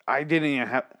 I didn't even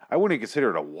have. I wouldn't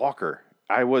consider it a walker.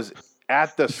 I was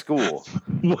at the school.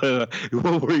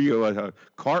 What were you, a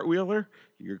cartwheeler?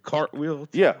 Your cartwheel?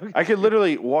 Yeah, I could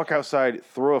literally walk outside,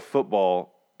 throw a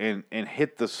football, and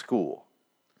hit the school,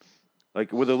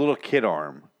 like with a little kid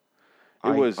arm.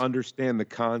 I understand the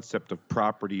concept of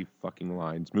property fucking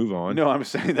lines. Move on. No, I'm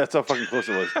saying that's how fucking close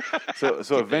it was.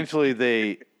 So eventually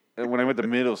when I went to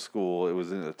middle school, it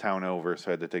was in a town over, so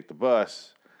I had to take the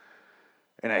bus,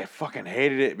 and I fucking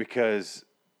hated it because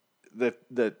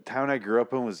the town I grew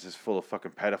up in was just full of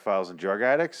fucking pedophiles and drug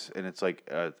addicts, and it's like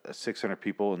 600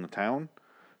 people in the town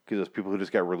because those people who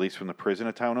just got released from the prison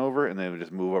a town over, and they would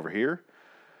just move over here,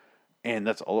 and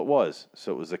that's all it was.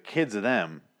 So it was the kids of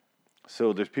them.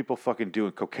 So there's people fucking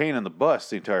doing cocaine on the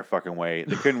bus the entire fucking way.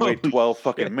 They couldn't wait 12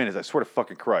 fucking minutes. I swear to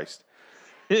fucking Christ.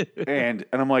 and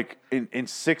I'm like in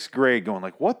sixth grade going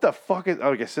like, what the fuck is...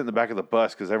 I sit in the back of the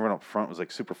bus because everyone up front was like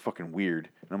super fucking weird.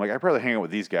 And I'm like, I'd rather hang out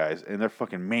with these guys. And they're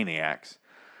fucking maniacs.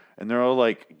 And they're all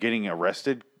like getting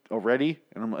arrested already.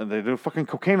 And they're doing fucking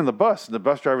cocaine on the bus. And the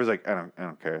bus driver's like, I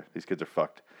don't care. These kids are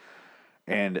fucked.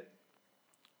 And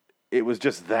it was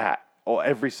just that. Oh,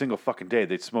 every single fucking day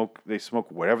they smoke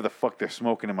whatever the fuck they're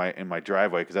smoking in my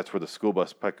driveway because that's where the school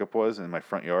bus pickup was in my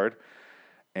front yard,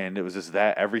 and it was just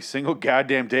that every single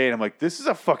goddamn day. And I'm like, this is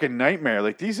a fucking nightmare.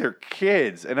 Like, these are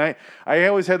kids, and I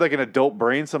always had like an adult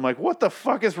brain, so I'm like, what the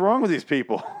fuck is wrong with these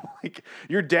people? Like,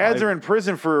 your dads are in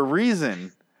prison for a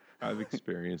reason. I've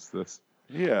experienced this.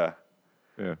 Yeah.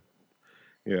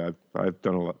 I've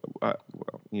done a lot.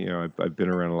 I've been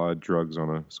around a lot of drugs on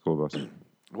a school bus.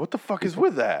 What the fuck is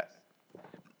with that?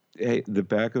 Hey, the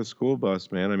back of the school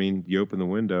bus, man. I mean, you open the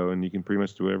window and you can pretty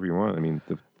much do whatever you want. I mean,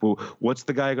 what's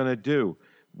the guy going to do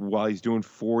while he's doing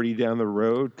 40 down the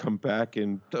road? Come back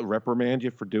and reprimand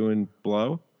you for doing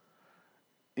blow?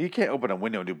 You can't open a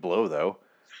window and do blow, though.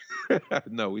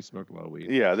 No, we smoked a lot of weed.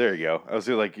 Yeah, there you go. I was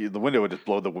like, the window would just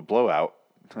blow the blow out.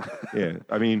 Yeah,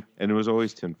 I mean, and it was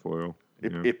always tinfoil.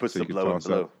 It puts the blow in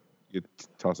blow. You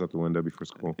toss out the window before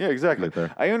school. Yeah, exactly. Right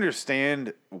there. I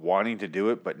understand wanting to do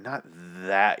it, but not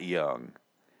that young.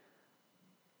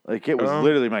 Like, it was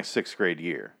literally my sixth grade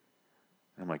year.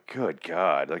 I'm like, good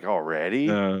God, like already?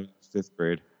 5th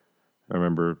grade. I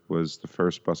remember was the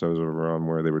first bus I was ever on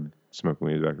where they were smoking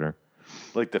weed back there.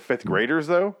 Like the fifth graders,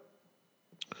 though?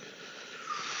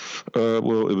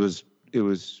 Well, it was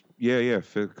because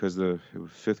the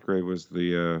 5th grade was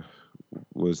the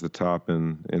top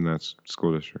in that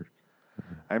school district.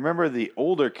 I remember the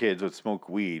older kids would smoke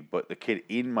weed, but the kid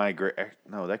in my grade,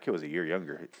 no, that kid was a year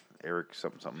younger. Eric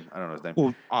something. I don't know his name.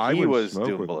 Well, he was smoke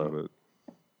doing with blow. him,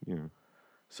 but, yeah.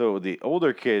 So the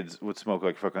older kids would smoke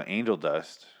like fucking angel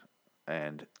dust,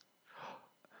 and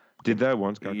did that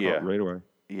once, got caught right away.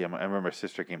 Yeah, I remember my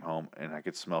sister came home, and I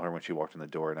could smell her when she walked in the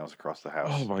door, and I was across the house.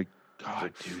 Oh my God,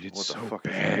 like, dude, it's what so the fuck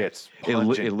bad. It's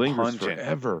pungent, it lingers pungent.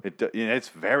 forever. It's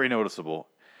very noticeable.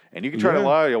 And you can try to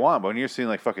lie all you want, but when you're seeing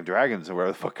like fucking dragons or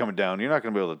whatever the fuck coming down, you're not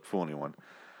going to be able to fool anyone.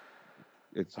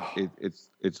 It's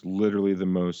literally the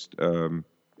most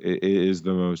it is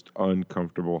the most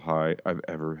uncomfortable high I've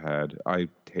ever had. I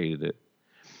hated it.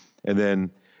 And then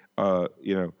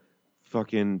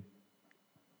fucking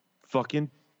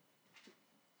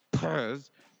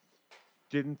Paz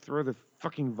didn't throw the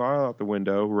fucking vial out the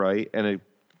window, right? And it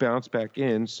bounced back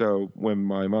in. So when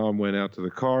my mom went out to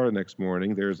the car the next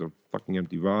morning, there's a fucking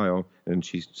empty vial, and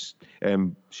she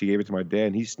gave it to my dad,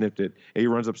 and he sniffed it, and he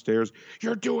runs upstairs.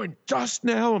 You're doing dust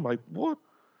now? I'm like, what?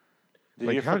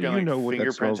 Like, how do you know what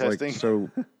that smells like? So,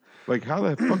 like, how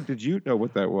the fuck did you know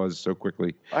what that was so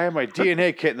quickly? I have my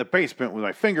DNA kit in the basement with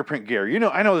my fingerprint gear.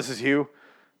 I know this is you.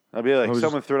 I'll be like,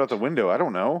 someone threw it out the window. I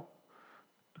don't know.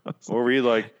 Or were you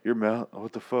like, your mouth?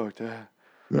 What the fuck?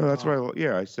 No, that's why.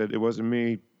 Yeah, I said it wasn't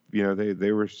me.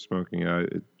 They were smoking.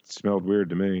 It smelled weird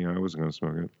to me. I wasn't going to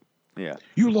smoke it. Yeah.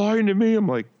 You lying to me? I'm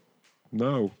like,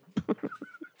 no.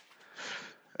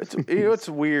 It's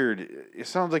weird. It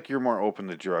sounds like you're more open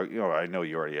to drugs. I know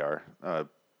you already are.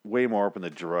 Way more open to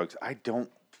drugs. I don't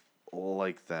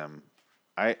like them.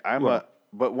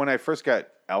 But when I first got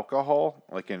alcohol,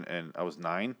 like and I was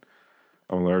 9.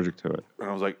 I'm allergic to it. And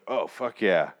I was like, oh fuck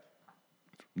yeah.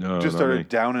 No, Just not started me.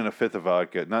 down in a fifth of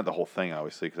vodka. Not the whole thing,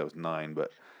 obviously, because I was 9,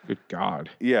 but Good God.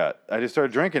 yeah, I just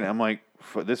started drinking. I'm like,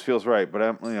 this feels right. But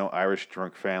I'm, Irish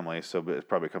drunk family, so it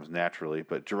probably comes naturally.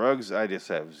 But drugs, I just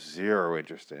have zero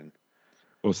interest in.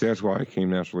 Well, see, that's why it came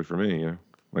naturally for me.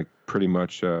 Like pretty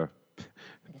much,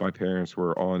 my parents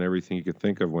were on everything you could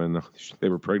think of when they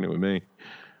were pregnant with me.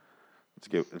 It's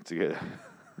good. It's a good.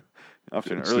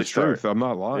 After an It's early the truth. start. I'm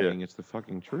not lying. Yeah. It's the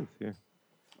fucking truth. Yeah.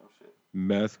 Oh, shit.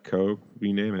 Meth, coke,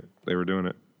 you name it. They were doing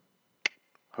it.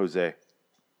 Jose.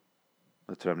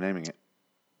 That's what I'm naming it.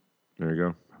 There you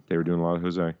go. They were doing a lot of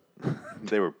Jose.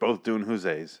 They were both doing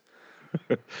Jose's.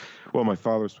 Well, my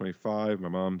father was 25. My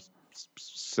mom's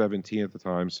 17 at the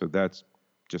time, so that's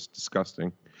just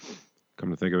disgusting.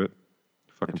 Come to think of it,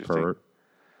 fucking Interesting.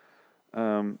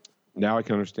 pervert. Now I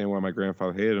can understand why my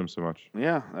grandfather hated him so much.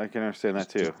 Yeah, I can understand that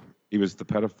too. He was the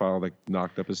pedophile that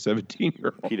knocked up a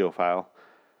 17-year-old. Pedophile.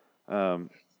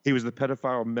 He was the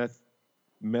pedophile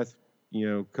meth,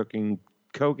 cooking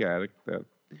coke addict that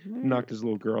knocked his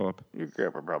little girl up. Your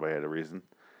grandpa probably had a reason.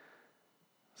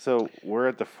 So we're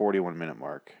at the 41-minute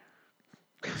mark.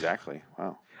 Exactly.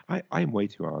 Wow. I'm way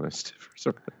too honest for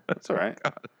some. That's all right.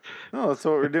 No, that's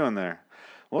what we're doing there.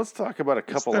 Well, let's talk about a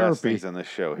couple last things on this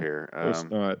show here. It's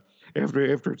not.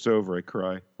 After it's over, I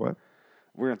cry. What?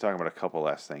 We're going to talk about a couple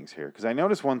last things here. Because I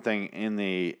noticed one thing in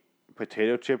the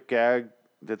potato chip gag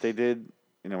that they did.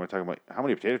 We're talking about how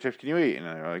many potato chips can you eat? And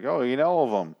they're like, oh, you eat all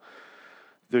of them.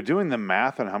 They're doing the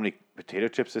math on how many potato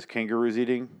chips this kangaroo's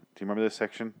eating. Do you remember this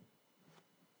section?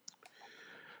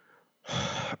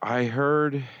 I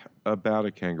heard about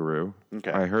a kangaroo.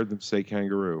 Okay. I heard them say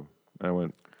kangaroo. I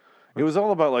went, It was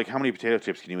all about like how many potato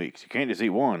chips can you eat? 'Cause you can't just eat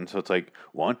one. So it's like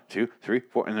 1, 2, 3,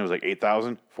 4, and there was like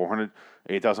 8,400,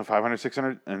 8,500,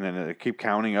 600, and then they keep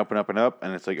counting up and up and up,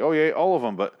 and it's like, oh yeah, all of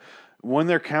them. But when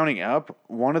they're counting up,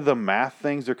 one of the math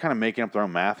things, they're kind of making up their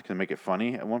own math to make it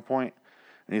funny at one point,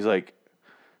 and he's like,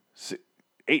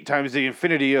 8 times the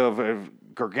infinity of a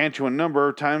gargantuan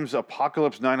number times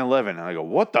Apocalypse 9/11. And I go,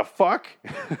 what the fuck?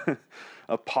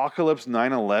 Apocalypse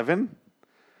 9/11?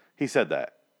 He said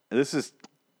that. This is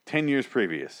 10 years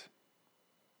previous.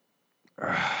 when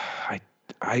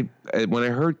I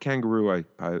heard kangaroo,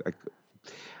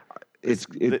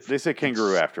 They say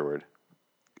kangaroo afterward.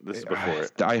 This is before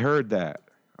it. I heard that.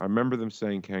 I remember them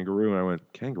saying kangaroo, and I went,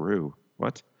 kangaroo?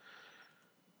 What?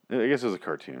 I guess it was a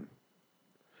cartoon.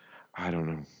 I don't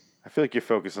know. I feel like you're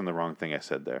focused on the wrong thing I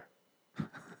said there.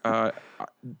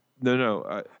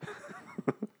 No.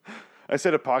 I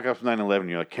said Apocalypse 9/11.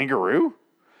 You're like, kangaroo?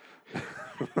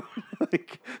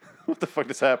 Like, what the fuck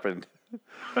just happened?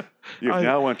 You've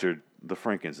now entered the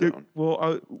Franken zone.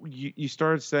 You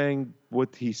started saying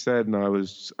what he said, and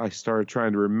I started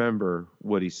trying to remember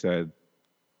what he said,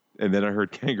 and then I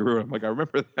heard kangaroo. I'm like, I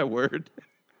remember that word.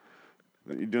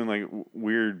 You're doing like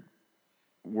weird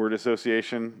word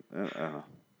association.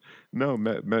 No,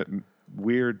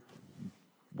 weird.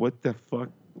 What the fuck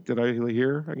did I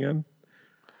hear again?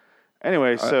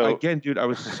 Anyway, so again, dude, I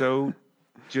was so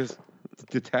just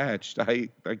detached. I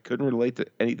couldn't relate to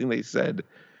anything they said.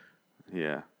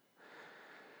 yeah.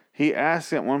 He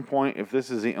asks at one point if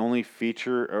this is the only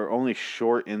feature or only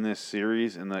short in this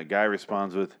series, and that guy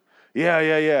responds with,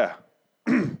 "Yeah."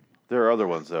 There are other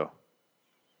ones though.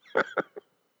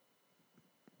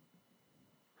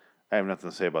 I have nothing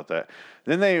to say about that.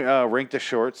 Then they rank the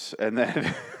shorts, and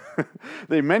then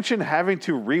they mention having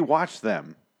to rewatch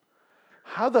them.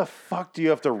 How the fuck do you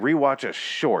have to rewatch a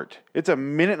short? It's a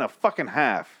minute and a fucking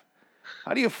half.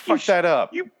 How do you fuck that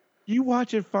up? You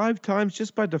watch it 5 times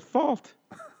just by default.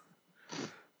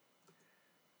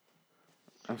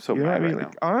 I'm so mad right now.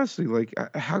 Like, honestly, like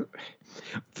how?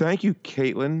 Thank you,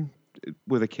 Caitlin,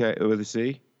 with a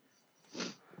C.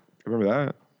 Remember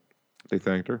that? They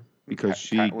thanked her because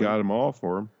she got them all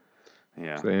for them.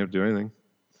 Yeah. So they didn't have to do anything.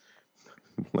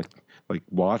 like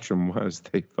watch them as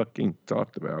they fucking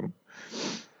talked about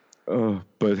them.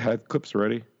 But had clips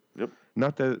ready. Yep.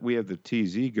 Not that we have the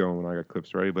TZ going when I got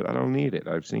clips ready, but I don't need it.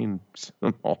 I've seen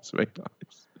them all so many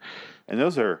times. And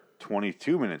those are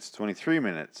 22 minutes, 23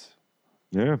 minutes.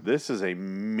 Yeah. This is a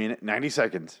minute, 90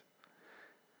 seconds.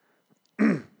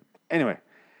 Anyway,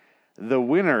 the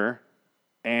winner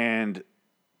and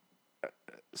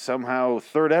somehow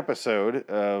third episode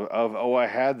of Oh, I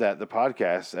Had That, the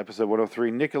podcast, episode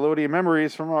 103, Nickelodeon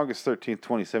Memories from August 13th,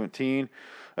 2017.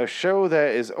 A show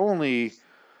that is only,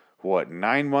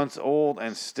 9 months old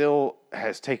and still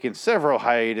has taken several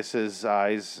hiatuses.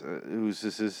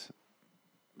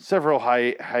 Several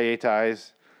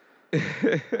hiatus.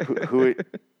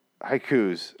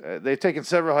 Haikus. They've taken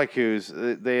several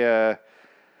haikus.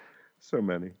 So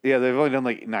many. Yeah, they've only done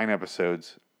like 9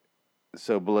 episodes.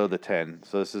 so below the 10.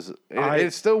 So this is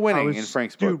it's still winning in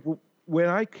Frank's book. Dude, when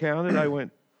I counted, I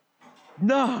went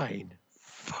 9.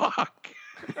 Fuck.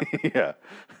 Yeah.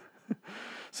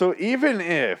 So even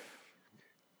if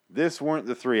this weren't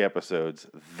the 3 episodes,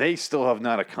 they still have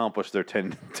not accomplished their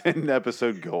 10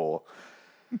 episode goal.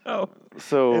 No.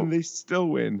 So And they still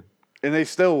win. And they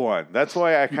still won. That's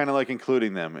why I kind of like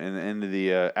including them in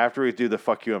the after we do the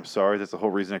 "fuck you, I'm sorry." That's the whole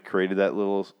reason I created that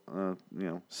little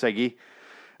seggy.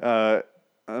 I'm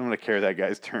gonna carry that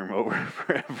guy's term over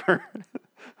forever.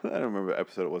 I don't remember what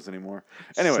episode it was anymore.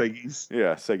 Anyway, Seggies.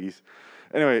 yeah, seggies.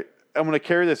 Anyway, I'm gonna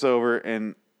carry this over,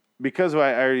 and because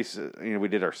I already we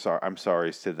did our I'm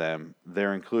sorries to them,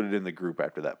 they're included in the group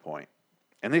after that point,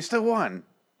 and they still won.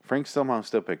 Frank somehow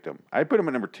still picked them. I put them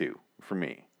at number 2 for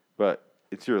me, but.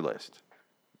 It's your list.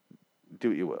 Do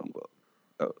what you will.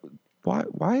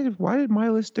 Why did my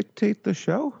list dictate the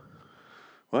show?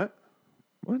 What?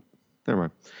 Never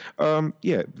mind.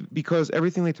 Yeah, because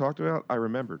everything they talked about, I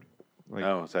remembered. Like,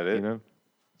 oh, is that it? You know?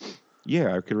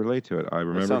 Yeah, I could relate to it. I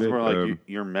remembered it. Sounds more like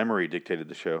your memory dictated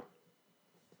the show.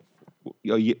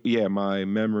 Yeah, my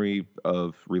memory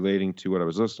of relating to what I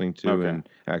was listening to and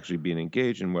actually being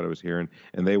engaged in what I was hearing,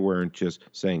 and they weren't just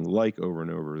saying like over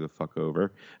and over the fuck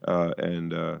over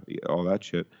and all that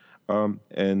shit.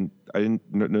 And I didn't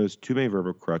notice too many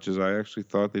verbal crutches. I actually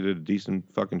thought they did a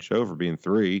decent fucking show for being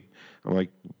 3. I'm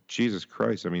like, Jesus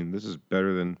Christ! I mean, this is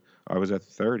better than I was at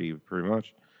 30, pretty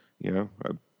much. You know,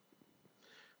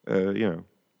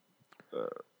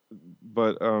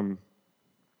 but.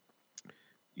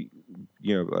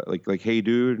 You know, like Hey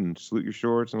Dude and Salute Your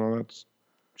Shorts and all that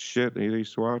shit that you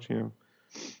used to watch, you know?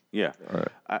 Yeah.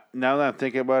 Now that I'm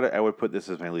thinking about it, I would put this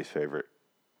as my least favorite.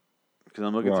 Because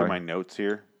I'm looking through my notes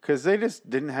here. Because they just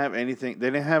didn't have anything. They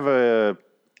didn't have a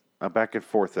back and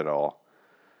forth at all.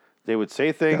 They would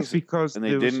say things. That's because and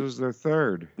this was their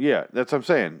 3rd. Yeah, that's what I'm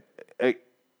saying.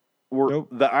 Nope.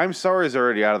 The I'm sorry is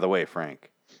already out of the way, Frank.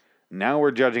 Now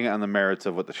we're judging it on the merits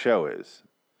of what the show is.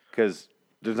 Because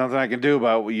there's nothing I can do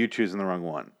about you choosing the wrong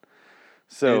one.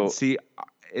 So and see,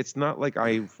 it's not like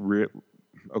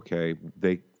okay,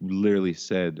 they literally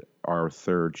said our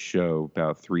 3rd show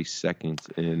about 3 seconds,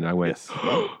 and I went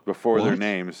before their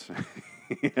names.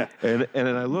 Yeah. And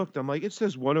then I looked. I'm like, it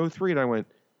says 103, and I went,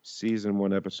 season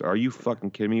 1 episode. Are you fucking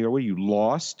kidding me? Are you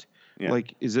lost? Yeah.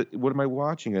 Like, is it? What am I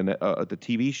watching? The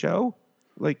TV show?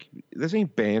 Like, this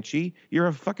ain't Banshee. You're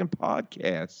a fucking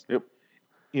podcast. Yep.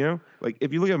 You know, like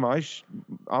if you look at my,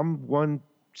 I'm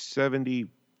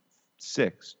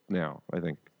 176 now. I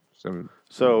think.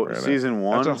 So season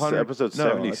 1, episode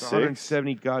 76.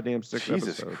 170 goddamn 6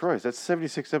 Jesus episodes. Christ, that's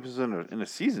 76 episodes in a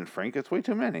season, Frank. That's way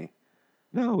too many.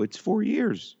 No, it's 4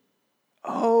 years.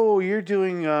 Oh, you're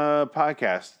doing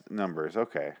podcast numbers.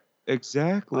 Okay.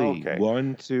 Exactly. Okay.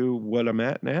 1 to what I'm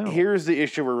at now. Here's the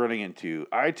issue we're running into.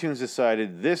 iTunes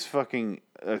decided this fucking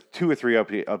 2 or 3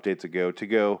 updates ago to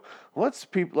go, let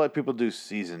people do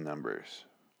season numbers.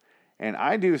 And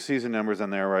I do season numbers on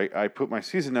there, right? I put my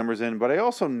season numbers in, but I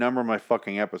also number my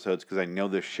fucking episodes because I know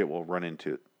this shit will run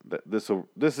into it. This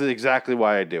is exactly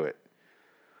why I do it.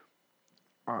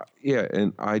 Yeah,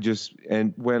 and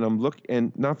when I'm looking,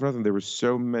 and not for nothing, there were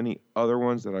so many other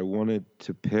ones that I wanted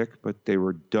to pick, but they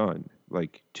were done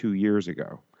like 2 years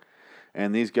ago.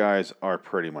 And these guys are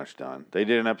pretty much done. They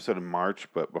did an episode in March,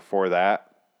 but before that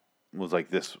was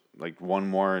like one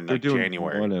more in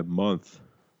January. One a month.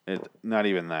 It's not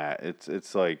even that.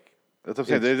 It's like that's what I'm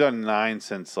saying. They've done 9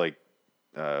 since like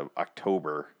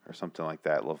October or something like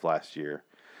that of last year.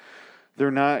 They're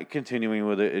not continuing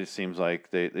with it. It seems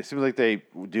like they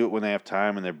do it when they have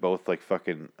time, and they're both like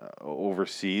fucking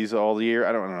overseas all the year.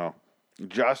 I don't know.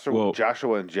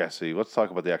 Joshua and Jesse. Let's talk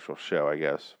about the actual show, I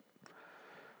guess.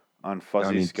 On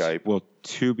fuzzy Skype. Well,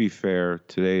 to be fair,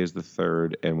 today is the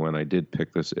 3rd, and when I did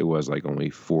pick this, it was like only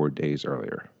 4 days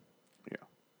earlier. Yeah.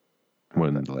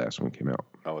 When the last one came out.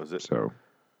 Oh, is it? So,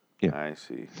 yeah. I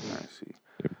see.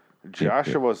 Yep.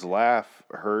 Joshua's laugh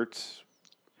hurts.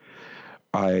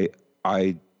 The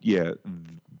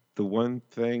one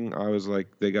thing I was like,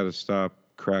 they got to stop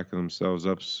cracking themselves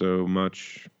up so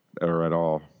much or at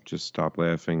all. Just stop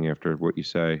laughing after what you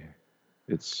say.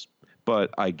 But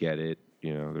I get it.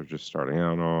 You know, they're just starting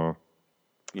out and all.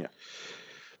 Yeah.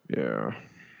 Yeah.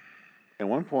 At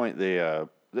one point, they're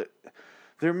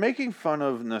making fun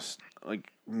of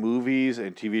movies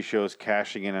and TV shows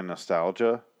cashing in on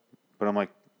nostalgia, but I'm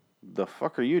like, the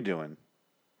fuck are you doing?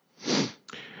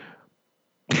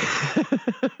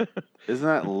 Isn't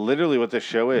that literally what this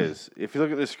show is? If you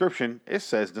look at the description, it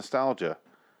says nostalgia.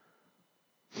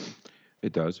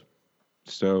 It does.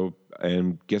 So,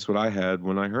 and guess what I had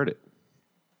when I heard it?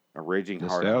 A raging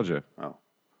nostalgia. Oh.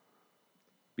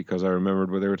 because I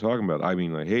remembered what they were talking about. I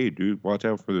mean, like, hey, dude, watch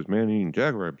out for this man eating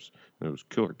jackrabbits. Those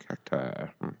killer cacti.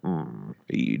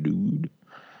 Hey, dude.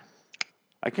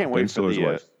 I can't Ben wait for Stiller's the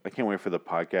wife. I can't wait for the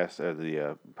podcast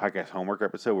podcast homework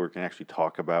episode where we can actually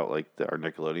talk about like our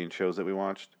Nickelodeon shows that we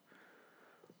watched.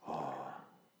 Oh,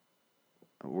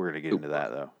 we're gonna get into that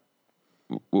though.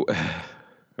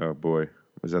 Oh boy,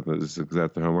 is that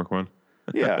the homework one?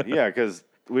 Yeah, because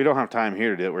we don't have time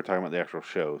here to do it. We're talking about the actual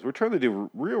shows. We're trying to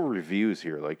do real reviews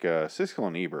here, like Siskel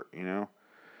and Ebert. You know,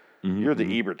 you're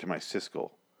the Ebert to my Siskel.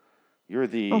 You're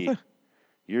the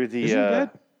you're the. Is he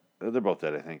dead? They're both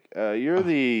dead, I think. You're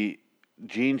the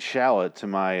Gene Shalit to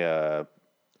my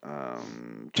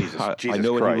Jesus. Jesus I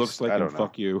know Christ. what he looks like, I and don't know.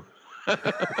 fuck you.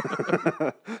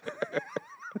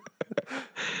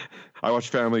 I watch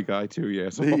Family Guy too. Yeah,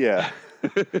 so Yeah.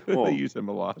 Well, they use him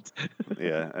a lot.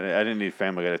 yeah, I didn't need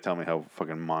Family Guy to tell me how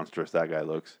fucking monstrous that guy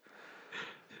looks.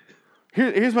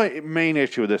 Here's my main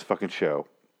issue with this fucking show.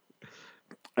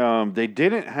 They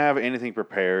didn't have anything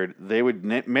prepared. They would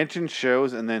mention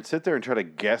shows and then sit there and try to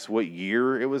guess what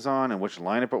year it was on and which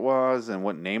lineup it was and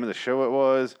what name of the show it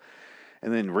was,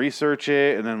 and then research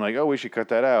it and then like, oh, we should cut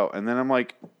that out. And then I'm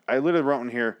like, I literally wrote in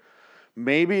here,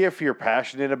 maybe if you're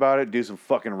passionate about it, do some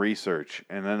fucking research.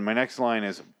 And then my next line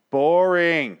is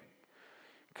boring.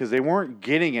 Because they weren't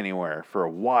getting anywhere for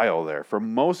a while there. For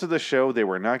most of the show, they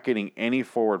were not getting any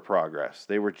forward progress.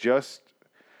 They were just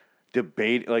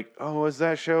debating, like, oh, was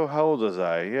that show? How old was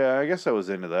I? Yeah, I guess I was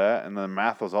into that. And the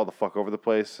math was all the fuck over the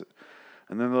place.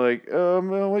 And then they're like,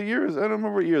 what year is? I don't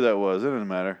remember what year that was. It doesn't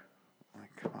matter. I'm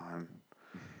like, come on.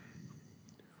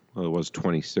 Well, it was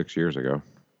 26 years ago.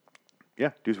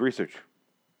 Yeah, do some research.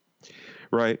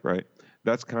 Right.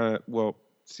 That's kind of, well,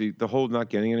 see, the whole not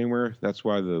getting anywhere, that's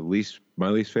why my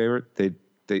least favorite,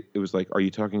 it was like, are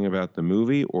you talking about the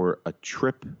movie or a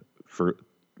trip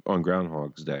on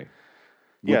Groundhog's Day?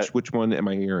 Which one am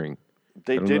I hearing?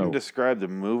 They don't didn't know. describe the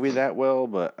movie that well,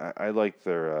 but I like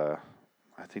their.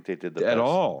 I think they did the At best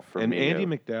all. for And me. Andy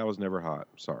McDowell was never hot.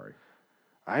 Sorry.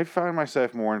 I find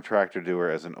myself more in Tractor Doer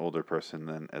as an older person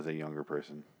than as a younger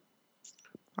person.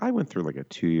 I went through like a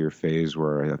 2-year phase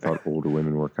where I thought older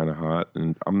women were kind of hot,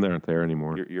 and I'm not there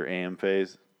anymore. Your AM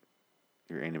phase,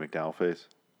 your Andy McDowell phase.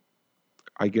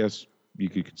 I guess you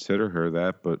could consider her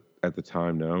that, but at the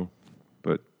time, no.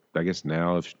 But I guess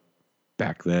now,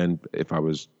 back then, if I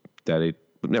was that age,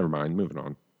 but never mind. Moving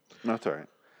on. No, it's all right.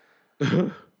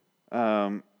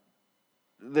 Oh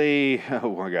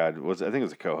my God, I think it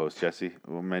was a co-host Jesse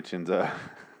who mentioned.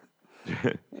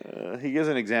 He gives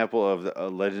an example of the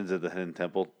Legends of the Hidden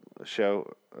Temple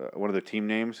show, one of their team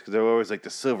names, because they're always like the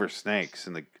Silver Snakes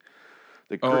and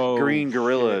the Green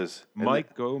Gorillas. And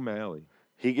Mike O'Malley.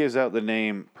 he gives out the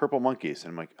name Purple Monkeys,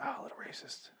 and I'm like, oh, a little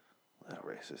racist.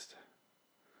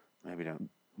 Maybe don't.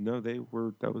 No,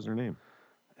 that was their name.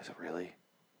 Is it really?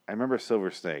 I remember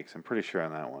Silver Snakes. I'm pretty sure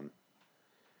on that one.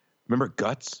 Remember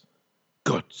Guts?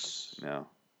 Guts. No.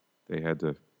 They had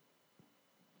to,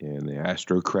 and the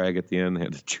Astro Crag at the end, they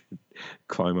had to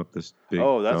climb up this big.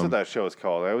 Oh, that's what that show is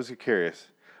called. I was curious.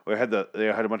 They had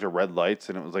a bunch of red lights,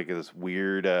 and it was like this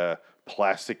weird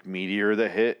plastic meteor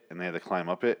that hit, and they had to climb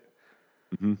up it.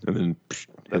 Mm-hmm. And then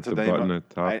That's hit the the name button of, at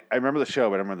the top. I remember the show,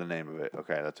 but I don't remember the name of it.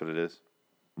 Okay, that's what it is.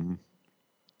 Mm-hmm.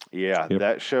 Yeah, Yep.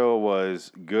 that show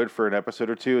was good for an episode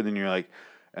or two, and then you're like,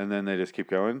 and then they just keep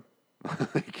going.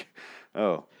 Like,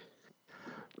 oh.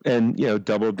 And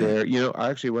Double Dare. I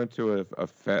actually went to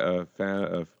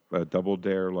a Double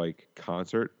Dare like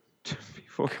concert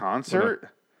before. Concert?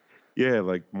 Yeah,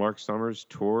 like Mark Summers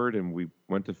toured, and we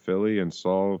went to Philly and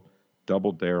saw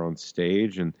Double Dare on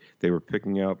stage, and they were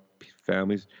picking out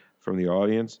families from the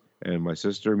audience. And my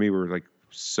sister and me were like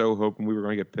so hoping we were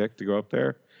going to get picked to go up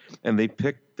there, and they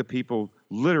picked the people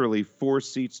literally 4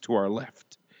 seats to our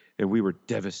left, and we were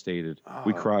devastated.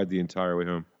 We cried the entire way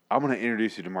home. I'm going to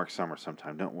introduce you to Mark Summers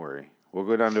sometime. Don't worry. We'll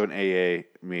go down to an AA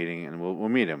meeting, and we'll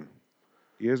meet him.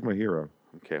 He is my hero.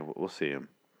 Okay, we'll see him.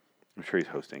 I'm sure he's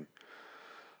hosting.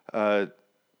 Yeah,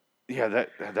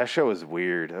 that show was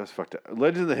weird. That was fucked up.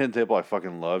 Legends of the Hidden Temple I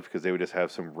fucking loved because they would just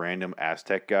have some random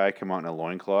Aztec guy come out in a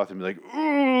loincloth and be like,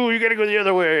 ooh, you gotta go the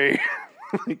other way.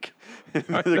 Like, and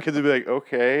the other kids would be like,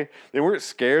 okay. They weren't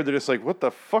scared. They're just like, what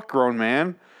the fuck, grown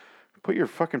man? Put your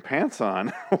fucking pants on.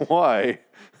 Why?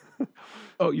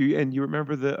 Oh, you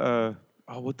remember the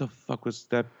what the fuck was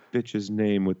that bitch's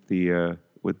name with the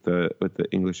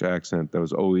English accent that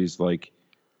was always like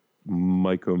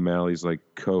Mike O'Malley's like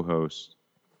co-host,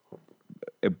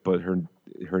 but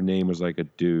her name was like a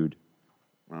dude.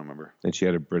 I don't remember. And she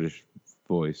had a British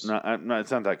voice. No,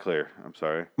 it's not that clear. I'm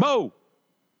sorry. Mo.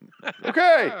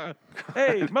 Okay.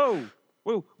 Hey, Mo.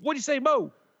 Whoa, what'd you say,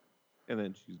 Mo? And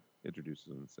then she introduces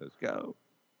him and says, "Go."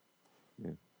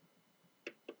 Yeah.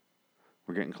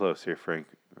 We're getting close here, Frank.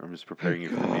 I'm just preparing you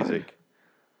for the music.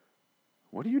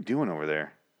 What are you doing over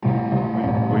there?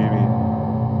 What do you mean?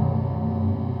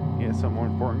 You got something more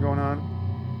important going on?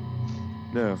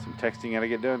 No. Some texting got to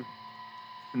get done?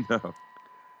 No.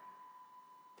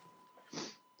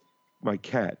 My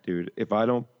cat, dude. If I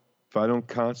don't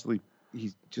constantly,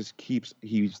 he just keeps.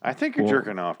 I think you're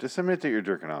jerking off. Just admit that you're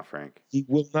jerking off, Frank. He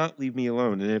will not leave me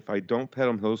alone, and if I don't pet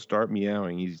him, he'll start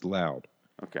meowing. He's loud.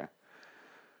 Okay.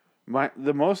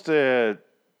 The most I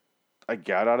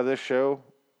got out of this show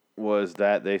was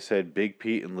that they said Big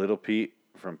Pete and Little Pete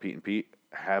from Pete and Pete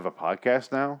have a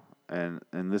podcast now, and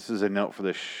this is a note for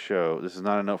the show. This is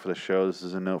not a note for the show. This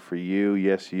is a note for you.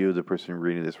 Yes, you, the person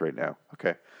reading this right now.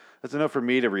 Okay, that's a note for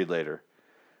me to read later,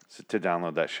 to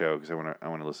download that show because I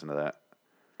want to listen to that.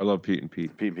 I love Pete and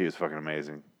Pete. Pete and Pete is fucking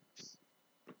amazing.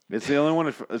 It's the only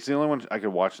one. It's the only one I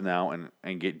could watch now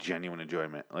and get genuine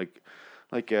enjoyment. Like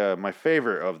my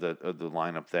favorite of the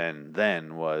lineup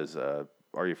then was Are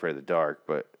You Afraid of the Dark?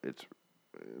 But it's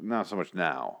not so much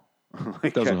now.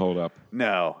 It doesn't hold up.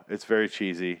 No, it's very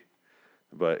cheesy,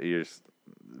 but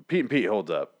Pete and Pete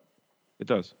holds up. It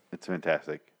does. It's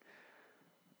fantastic.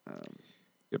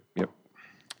 Yep.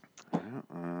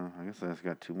 I guess I just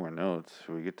got 2 more notes.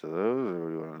 Should we get to those, or what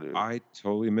do you want to do? I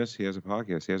totally miss. He has a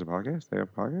podcast. They have a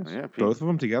podcast. Yeah, Pete, both of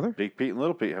them together. Big Pete and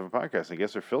Little Pete have a podcast. I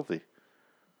guess they're filthy.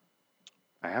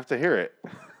 I have to hear it.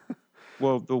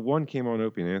 Well, the one came on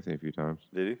Opie and Anthony a few times.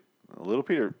 Did he? Little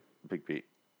Pete or Big Pete?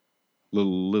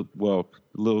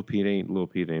 Little Pete ain't Little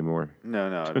Pete anymore.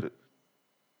 No.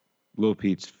 Little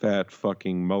Pete's fat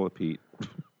fucking mullet Pete.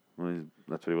 Well,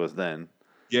 that's what he was then.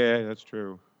 Yeah, that's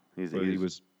true. He He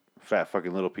was fat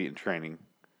fucking Little Pete in training.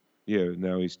 Yeah,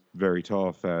 now he's very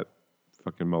tall, fat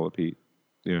fucking mullet Pete.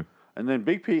 Yeah. And then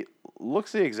Big Pete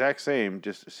looks the exact same.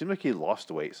 Just it seemed like he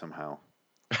lost weight somehow.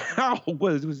 How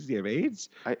was he have AIDS?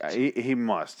 He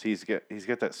must. He's got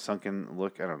that sunken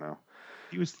look. I don't know.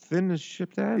 He was thin as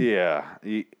shit then. Yeah,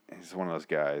 he's one of those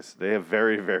guys. They have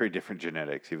very, very different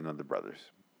genetics, even though they're brothers,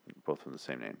 both with the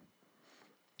same name.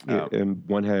 Yeah, and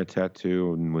one had a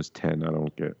tattoo and was 10. I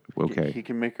don't get. Okay. He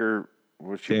can make her.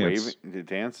 Was she Dance. waving?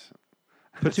 Dance?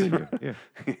 Petunia. Yeah.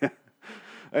 Yeah.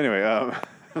 Anyway, I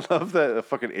love that a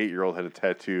fucking 8-year-old had a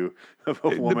tattoo of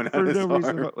a woman on his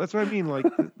arm. That's what I mean. Like,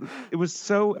 it was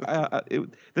so.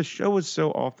 The show was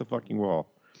so off the fucking wall.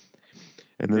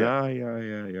 And then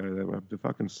the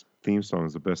fucking theme song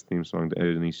is the best theme song to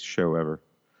edit any show ever.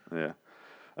 Yeah.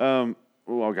 Oh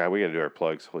god, we got to do our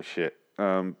plugs. Holy shit.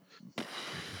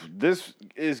 This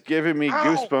is giving me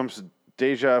goosebumps,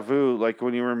 deja vu. Like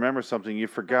when you remember something you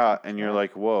forgot, and you're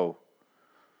like, "Whoa."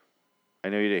 I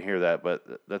know you didn't hear that, but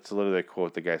that's literally a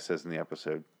quote the guy says in the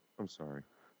episode. I'm sorry.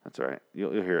 That's all right.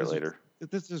 You'll hear it later.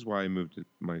 This is why I moved to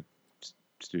my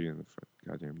studio in the front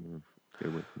goddamn room. Get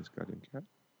away from this goddamn cat.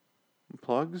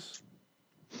 Plugs?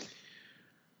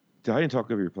 I didn't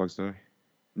talk over your plugs, did I?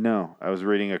 No, I was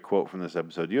reading a quote from this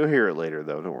episode. You'll hear it later,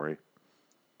 though. Don't worry.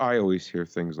 I always hear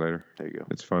things later. There you go.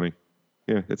 It's funny.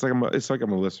 Yeah, it's like I'm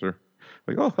a listener.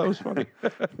 Like, oh, that was funny.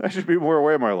 I should be more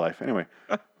aware of my life. Anyway,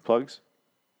 plugs?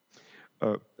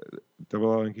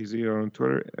 Double LNKZ on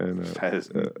Twitter and That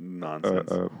is nonsense.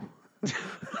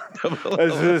 Double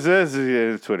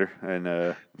It's Twitter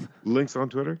and links on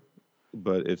Twitter,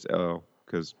 but it's L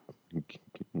because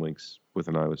links with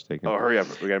an I was taken. oh, hurry up!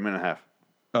 We got a minute and a half.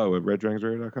 Oh, at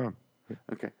reddragonsradio.com.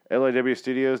 Okay.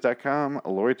 LIWstudios.com,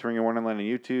 Loitering in Wonderland on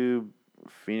YouTube,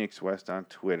 Phoenix West on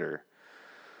Twitter.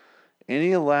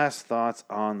 Any last thoughts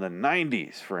on the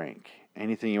 90s, Frank?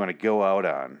 Anything you want to go out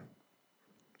on?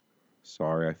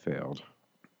 Sorry, I failed.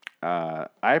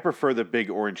 I prefer the big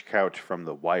orange couch from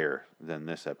The Wire than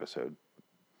this episode.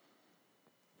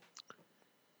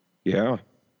 Yeah. It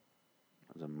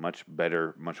was a much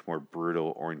better, much more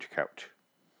brutal orange couch.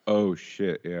 Oh,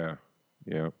 shit, yeah.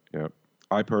 Yeah.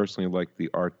 I personally like the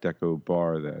Art Deco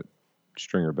bar that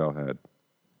Stringer Bell had.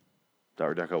 The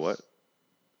Art Deco what?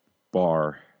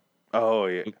 Bar. Oh,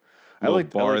 yeah. I like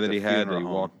the bar that he had that he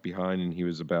walked behind, and he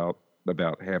was about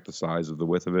half the size of the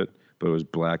width of it, but it was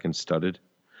black and studded.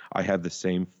 I had the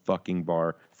same fucking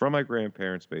bar from my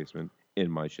grandparents' basement in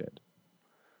my shed.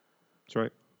 That's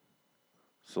right.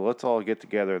 So let's all get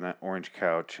together on that orange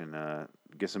couch and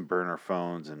get some burner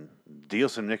phones and deal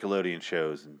some Nickelodeon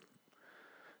shows and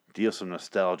deal some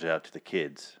nostalgia out to the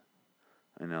kids.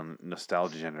 You know,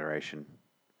 nostalgia generation.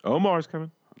 Omar's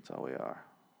coming. That's all we are.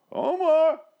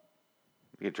 Omar!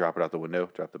 You could drop it out the window,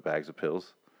 drop the bags of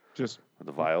pills. Just Or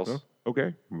the vials.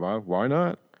 okay. Why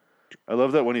not? I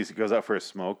love that when he goes out for a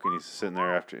smoke and he's sitting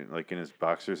there after, like in his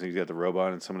boxers, and he's got the robe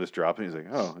on, and someone just dropped him. He's like,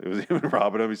 "Oh, it was him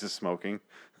robbing him. He's just smoking."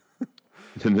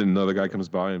 And then another guy comes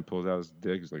by and pulls out his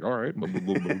dick. He's like, all right.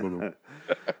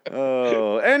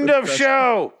 Oh, end of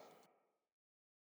show.